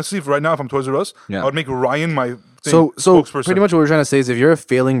would honestly, if right now, if I'm Toys R Us, I would make Ryan my spokesperson. Pretty much what we're trying to say is, if you're a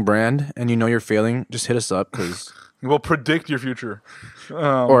failing brand and you know you're failing, just hit us up because we'll predict your future,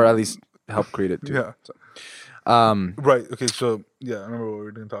 or at least help create it too. Yeah. So. Right. Okay. So yeah, I remember what we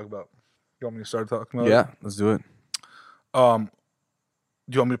were going to talk about. You want me to start talking about it? Yeah, let's do it. Do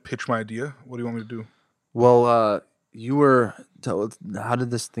you want me to pitch my idea? What do you want me to do? Well, how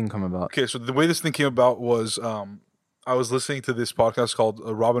did this thing come about? Okay, so the way this thing came about was I was listening to this podcast called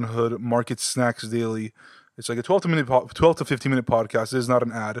Robin Hood Market Snacks Daily. It's like a 12 to 15 minute podcast. It is not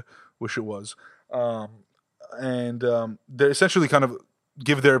an ad. Wish it was. And they're essentially kind of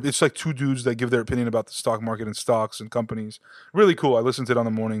it's like two dudes that give their opinion about the stock market and stocks and companies. Really cool. I listened to it on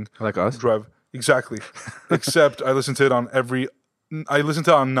the morning like us drive. Exactly. Except I listened to it on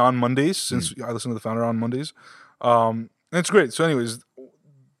non-Mondays since I listen to the founder on Mondays. And it's great. So anyways,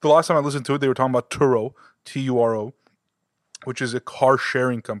 the last time I listened to it, they were talking about Turo, Turo, which is a car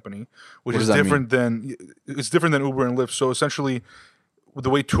sharing company, which is different than Uber and Lyft. So essentially the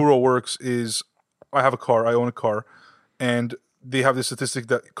way Turo works is I have a car, I own a car, and they have this statistic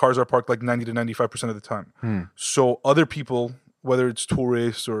that cars are parked like 90 to 95% of the time. So other people, whether it's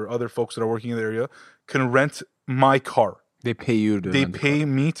tourists or other folks that are working in the area, can rent my car. They pay you to They pay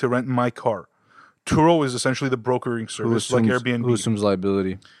me to rent my car. Turo is essentially the brokering service, like Airbnb. Who assumes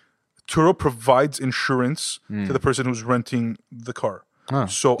liability? Turo provides insurance to the person who's renting the car. Oh.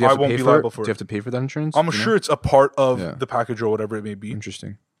 So I won't be liable for it. Do you have to pay for that insurance? I'm sure it's a part of the package or whatever it may be.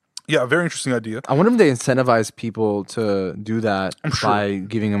 Interesting. Yeah, very interesting idea. I wonder if they incentivize people to do that by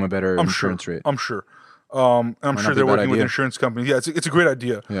giving them a better insurance rate. I'm sure. And I'm sure they're working with insurance companies. Yeah, it's a great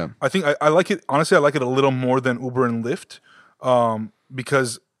idea. Yeah. I think I like it. Honestly, I like it a little more than Uber and Lyft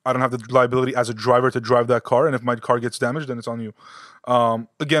because I don't have the liability as a driver to drive that car. And if my car gets damaged, then it's on you.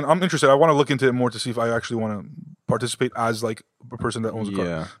 Again, I'm interested. I want to look into it more to see if I actually want to participate as like a person that owns a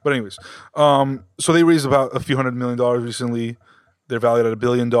car. But anyways, so they raised about a few $100 million recently. They're valued at $1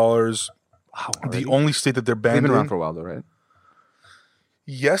 billion. Wow, the only state that they're banned They've been around for a while though, right?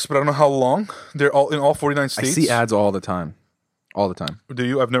 Yes, but I don't know how long. They're all in all 49 states. I see ads all the time. All the time. Do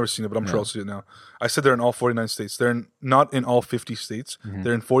you? I've never seen it, but I'm sure I'll see it now. I said they're in all 49 states. They're not in all 50 states.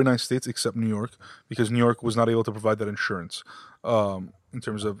 They're in 49 states except New York because New York was not able to provide that insurance in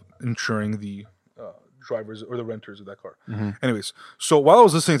terms of insuring the drivers or the renters of that car. Anyways, so while I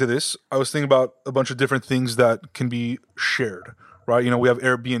was listening to this, I was thinking about a bunch of different things that can be shared, right? You know, we have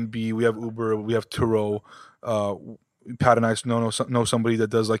Airbnb, we have Uber, we have Turo. Pat and I know somebody that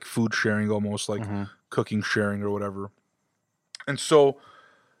does like food sharing, almost like cooking sharing or whatever. And so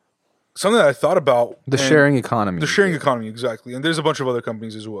something that I thought about the sharing economy. The sharing economy, exactly. And there's a bunch of other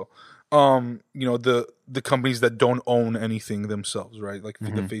companies as well. You know, the companies that don't own anything themselves, right? Like the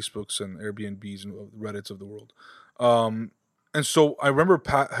Facebooks and Airbnbs and Reddits of the world. And so I remember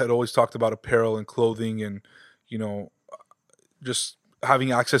Pat had always talked about apparel and clothing and, you know, just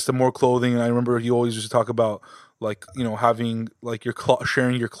having access to more clothing. And I remember he always used to talk about like, you know, having like your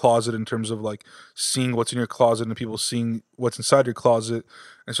sharing your closet in terms of like seeing what's in your closet and people seeing what's inside your closet.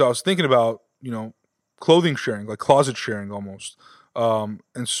 And so I was thinking about, you know, clothing sharing, like closet sharing almost.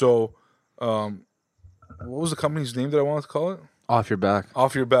 And so, what was the company's name that I wanted to call it? Off Your Back.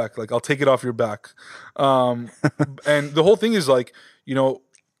 Off Your Back. Like, I'll take it off your back. And the whole thing is like, you know,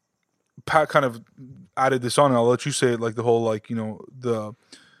 Pat kind of added this on, and I'll let you say it, like the whole, like, you know, the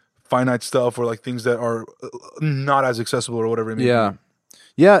finite stuff or like things that are not as accessible or whatever it may be.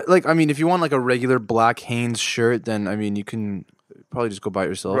 Yeah, like, I mean, if you want like a regular black Hanes shirt, then, I mean, you can probably just go buy it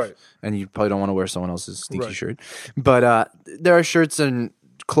yourself. Right. And you probably don't want to wear someone else's sneaky shirt. But there are shirts and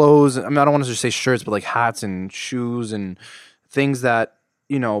clothes. I mean, I don't want to just say shirts, but like hats and shoes and things that,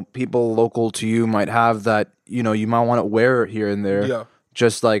 you know, people local to you might have that, you know, you might want to wear here and there. Yeah.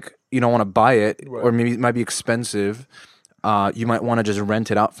 Just like you don't want to buy it, or maybe it might be expensive. You might want to just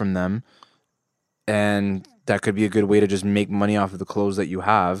rent it out from them. And that could be a good way to just make money off of the clothes that you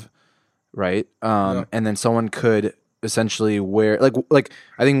have, right? And then someone could essentially wear, like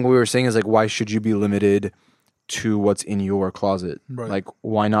I think what we were saying is like, why should you be limited to what's in your closet? Right. Like,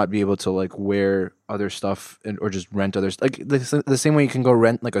 why not be able to like wear other stuff or just rent other stuff? Like the same way you can go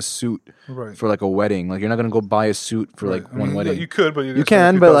rent like a suit for like a wedding. Like, you're not gonna go buy a suit for like one wedding. Yeah, you could, but you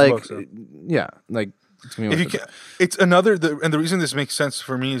can, but like, bucks, like. If you can, it's another, and the reason this makes sense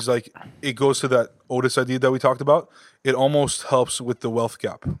for me is like it goes to that Otis idea that we talked about. It almost helps with the wealth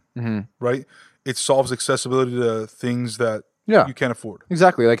gap, right? It solves accessibility to things that you can't afford.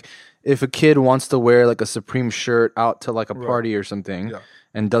 Exactly. Like if a kid wants to wear like a Supreme shirt out to like a party or something,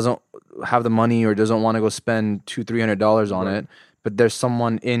 and doesn't have the money or doesn't want to go spend $200-$300 on it, but there's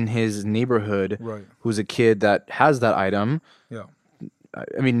someone in his neighborhood who's a kid that has that item. Yeah.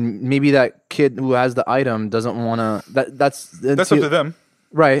 I mean, maybe that kid who has the item doesn't want to. That's up to them,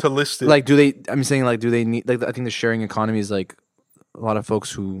 right? To list it. Like, do they? I'm saying, like, do they need? Like, I think the sharing economy is like a lot of folks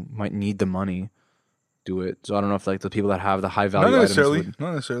who might need the money do it. So I don't know if like the people that have the high value items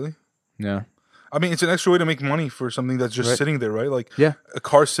not necessarily. Yeah. I mean, it's an extra way to make money for something that's just sitting there, right? Like, a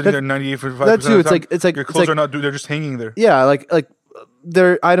car sitting there 98.5%. That too. It's like your clothes are not. They're just hanging there. Yeah, like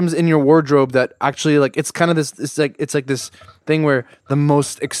there are items in your wardrobe that actually like it's kind of this. It's like this thing where the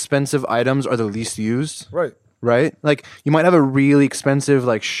most expensive items are the least used. Right. Like you might have a really expensive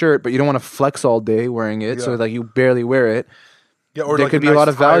like shirt, but you don't want to flex all day wearing it, so like you barely wear it. Yeah, or there like could be a lot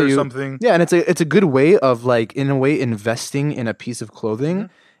of value. Or something. Yeah, and it's a good way of like in a way investing in a piece of clothing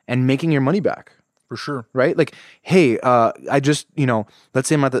and making your money back. For sure. Right? Like, hey, I just, you know, let's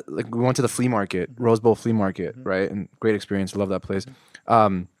say we went to the flea market, Rose Bowl flea market, right? And great experience. Love that place.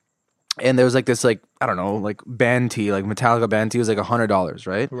 And there was like this, like, I don't know, like band tee, like Metallica band tee was like $100,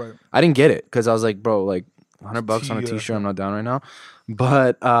 right? Right. I didn't get it because I was like, bro, like $100 on a t-shirt, I'm not down right now.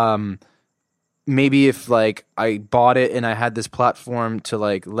 But maybe if like I bought it and I had this platform to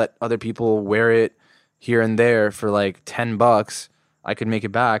like let other people wear it here and there for like $10, I could make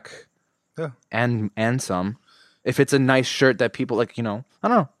it back. Yeah. And some. If it's a nice shirt that people like, I don't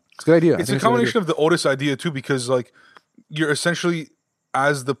know. It's a good idea. It's a combination of the Otis idea too, because like you're essentially,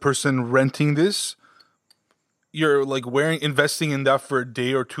 as the person renting this, you're like investing in that for a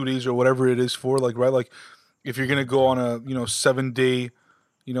day or 2 days or whatever it is for, like, right? Like if you're gonna go on a 7-day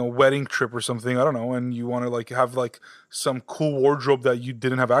wedding trip or something, I don't know, and you want to like have like some cool wardrobe that you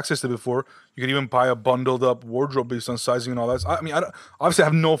didn't have access to before, you could even buy a bundled up wardrobe based on sizing and all that. I mean, obviously I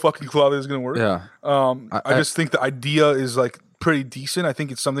have no fucking clue how this is gonna work. Yeah. I just think the idea is like pretty decent. I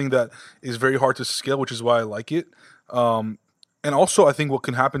think it's something that is very hard to scale, which is why I like it. And also I think what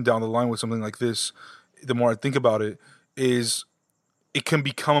can happen down the line with something like this, the more I think about it, is it can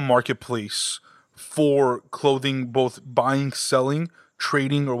become a marketplace for clothing, both buying, selling,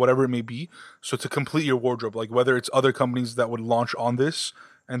 trading, or whatever it may be. So to complete your wardrobe, like whether it's other companies that would launch on this,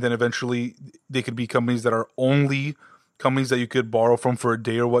 and then eventually they could be companies that are only companies that you could borrow from for a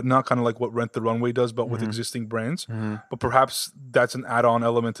day or whatnot, kind of like what Rent the Runway does, but with existing brands. But perhaps that's an add-on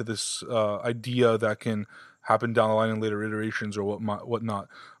element to this idea that can happen down the line in later iterations or whatnot.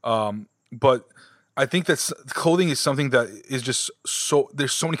 But I think that clothing is something that is just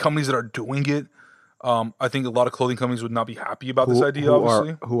there's so many companies that are doing it. I think a lot of clothing companies would not be happy about this idea,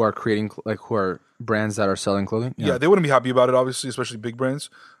 obviously. Who are creating, who are brands that are selling clothing? Yeah, they wouldn't be happy about it, obviously, especially big brands.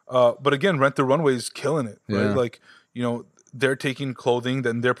 But again, Rent the Runway is killing it, right? Yeah. Like, they're taking clothing,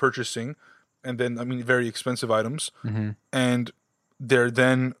 then they're purchasing, and then, very expensive items, and they're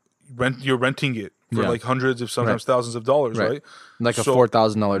then you're renting it for like hundreds of sometimes thousands of dollars, right? Like a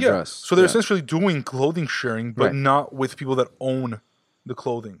 $4,000 dress. So they're essentially doing clothing sharing, but not with people that own the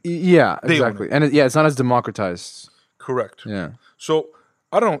clothing. Yeah, exactly. And it's not as democratized. Correct. Yeah. So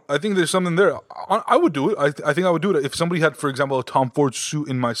I don't know. I think there's something there. I would do it. I think I would do it if somebody had, for example, a Tom Ford suit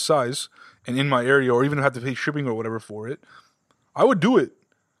in my size and in my area, or even had to pay shipping or whatever for it. I would do it.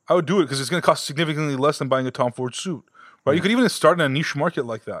 I would do it because it's going to cost significantly less than buying a Tom Ford suit. Right? You could even start in a niche market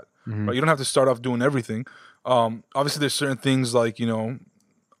like that. Right? You don't have to start off doing everything. Obviously, there's certain things like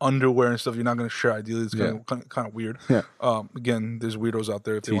underwear and stuff you're not going to share. Ideally, it's kind of weird. Yeah. Again, there's weirdos out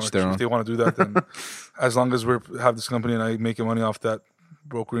there if they want to do that. Then as long as we have this company and I making money off that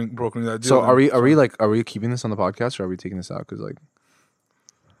brokering that deal. So are we keeping this on the podcast, or are we taking this out? Because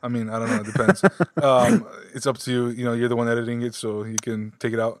I don't know. It depends. It's up to you. You're the one editing it, so you can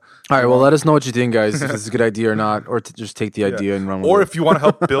take it out. All right. Well, let us know what you think, guys. If it's a good idea or not, or to just take the idea and run with it. Or if you want to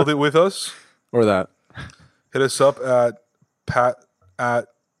help build it with us, or that, hit us up at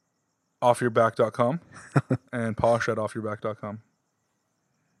pat@offyourback.com and posh@offyourback.com.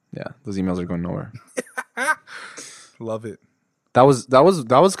 Yeah, those emails are going nowhere. Love it. That was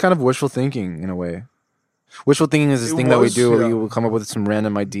kind of wishful thinking in a way. Wishful thinking is this thing that we do where we will come up with some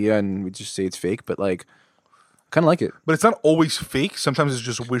random idea and we just say it's fake, but like, kind of like it. But it's not always fake. Sometimes it's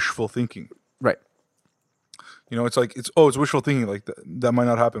just wishful thinking. Right. It's like it's wishful thinking. Like that might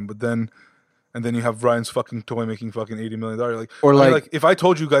not happen, but then. And then you have Ryan's fucking toy making fucking $80 million. Like if I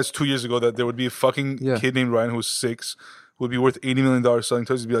told you guys 2 years ago that there would be a fucking kid named Ryan who's 6 who would be worth $80 million selling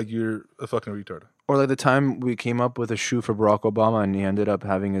toys, you'd be like, you're a fucking retard. Or like the time we came up with a shoe for Barack Obama and he ended up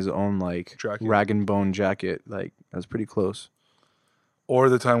having his own like rag and bone jacket. Like that was pretty close. Or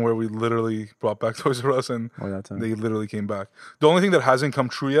the time where we literally brought back Toys R Us and they literally came back. The only thing that hasn't come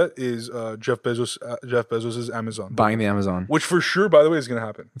true yet is Jeff Bezos' Amazon. Buying the Amazon. Which for sure, by the way, is going to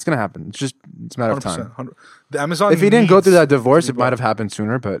happen. It's going to happen. It's a matter of time. 100%. The Amazon. If he didn't go through that divorce, it might have happened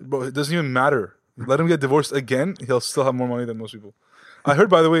sooner, but... Bro, it doesn't even matter. Let him get divorced again, he'll still have more money than most people. I heard,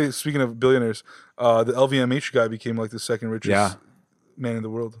 by the way, speaking of billionaires, the LVMH guy became like the second richest man in the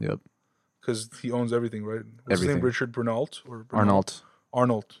world. Yep. Because he owns everything, right? What's his name? Richard Bernalt? Or Arnold.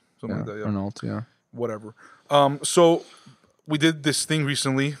 Something like that, yeah. Arnold, yeah. Whatever. So we did this thing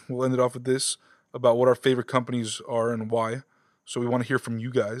recently. We'll end it off with this about what our favorite companies are and why. So we want to hear from you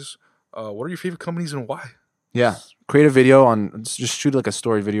guys. What are your favorite companies and why? Yeah. Create a video just shoot like a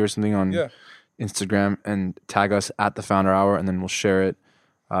story video or something on Instagram and tag us at the Founder Hour, and then we'll share it.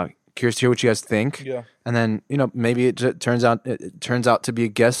 Curious to hear what you guys think. Yeah. And then, maybe it turns out to be a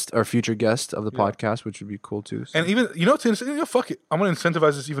guest or future guest of the podcast, which would be cool too. So. And even, fuck it. I'm going to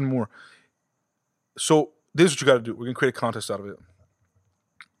incentivize this even more. So this is what you got to do. We're going to create a contest out of it.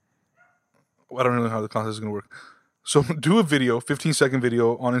 I don't really know how the contest is going to work. So do a video, 15-second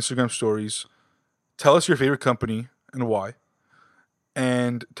video on Instagram stories. Tell us your favorite company and why.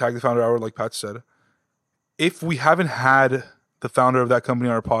 And tag the Founder Hour like Pat said. If we haven't had the founder of that company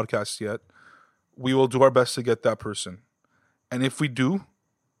on our podcast yet, we will do our best to get that person. And if we do,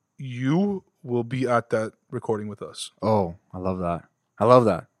 you will be at that recording with us. Oh, I love that. I love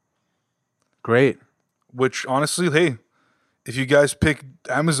that. Great. Which, honestly, hey, if you guys pick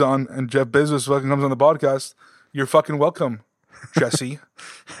Amazon and Jeff Bezos fucking comes on the podcast, you're fucking welcome, Jesse.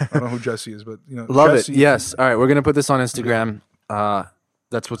 I don't know who Jesse is, but you know, love Jesse. it. Yes. All right, we're gonna put this on Instagram.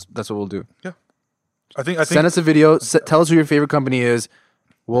 That's what we'll do. Yeah. I think send us a video. Tell us who your favorite company is.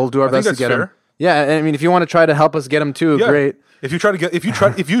 We'll do our best to get them. Yeah, I mean, if you want to try to help us get them too, great. If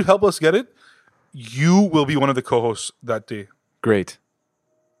you help us get it, you will be one of the co-hosts that day. Great.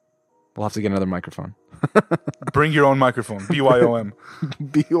 We'll have to get another microphone. Bring your own microphone. BYOM.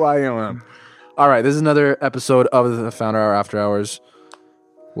 BYOM. All right, this is another episode of the Founder Hour After Hours.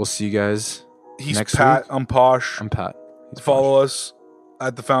 We'll see you guys next Pat. week. I'm Posh. I'm Pat. Follow us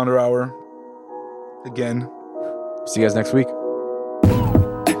at the Founder Hour. Again. See you guys next week.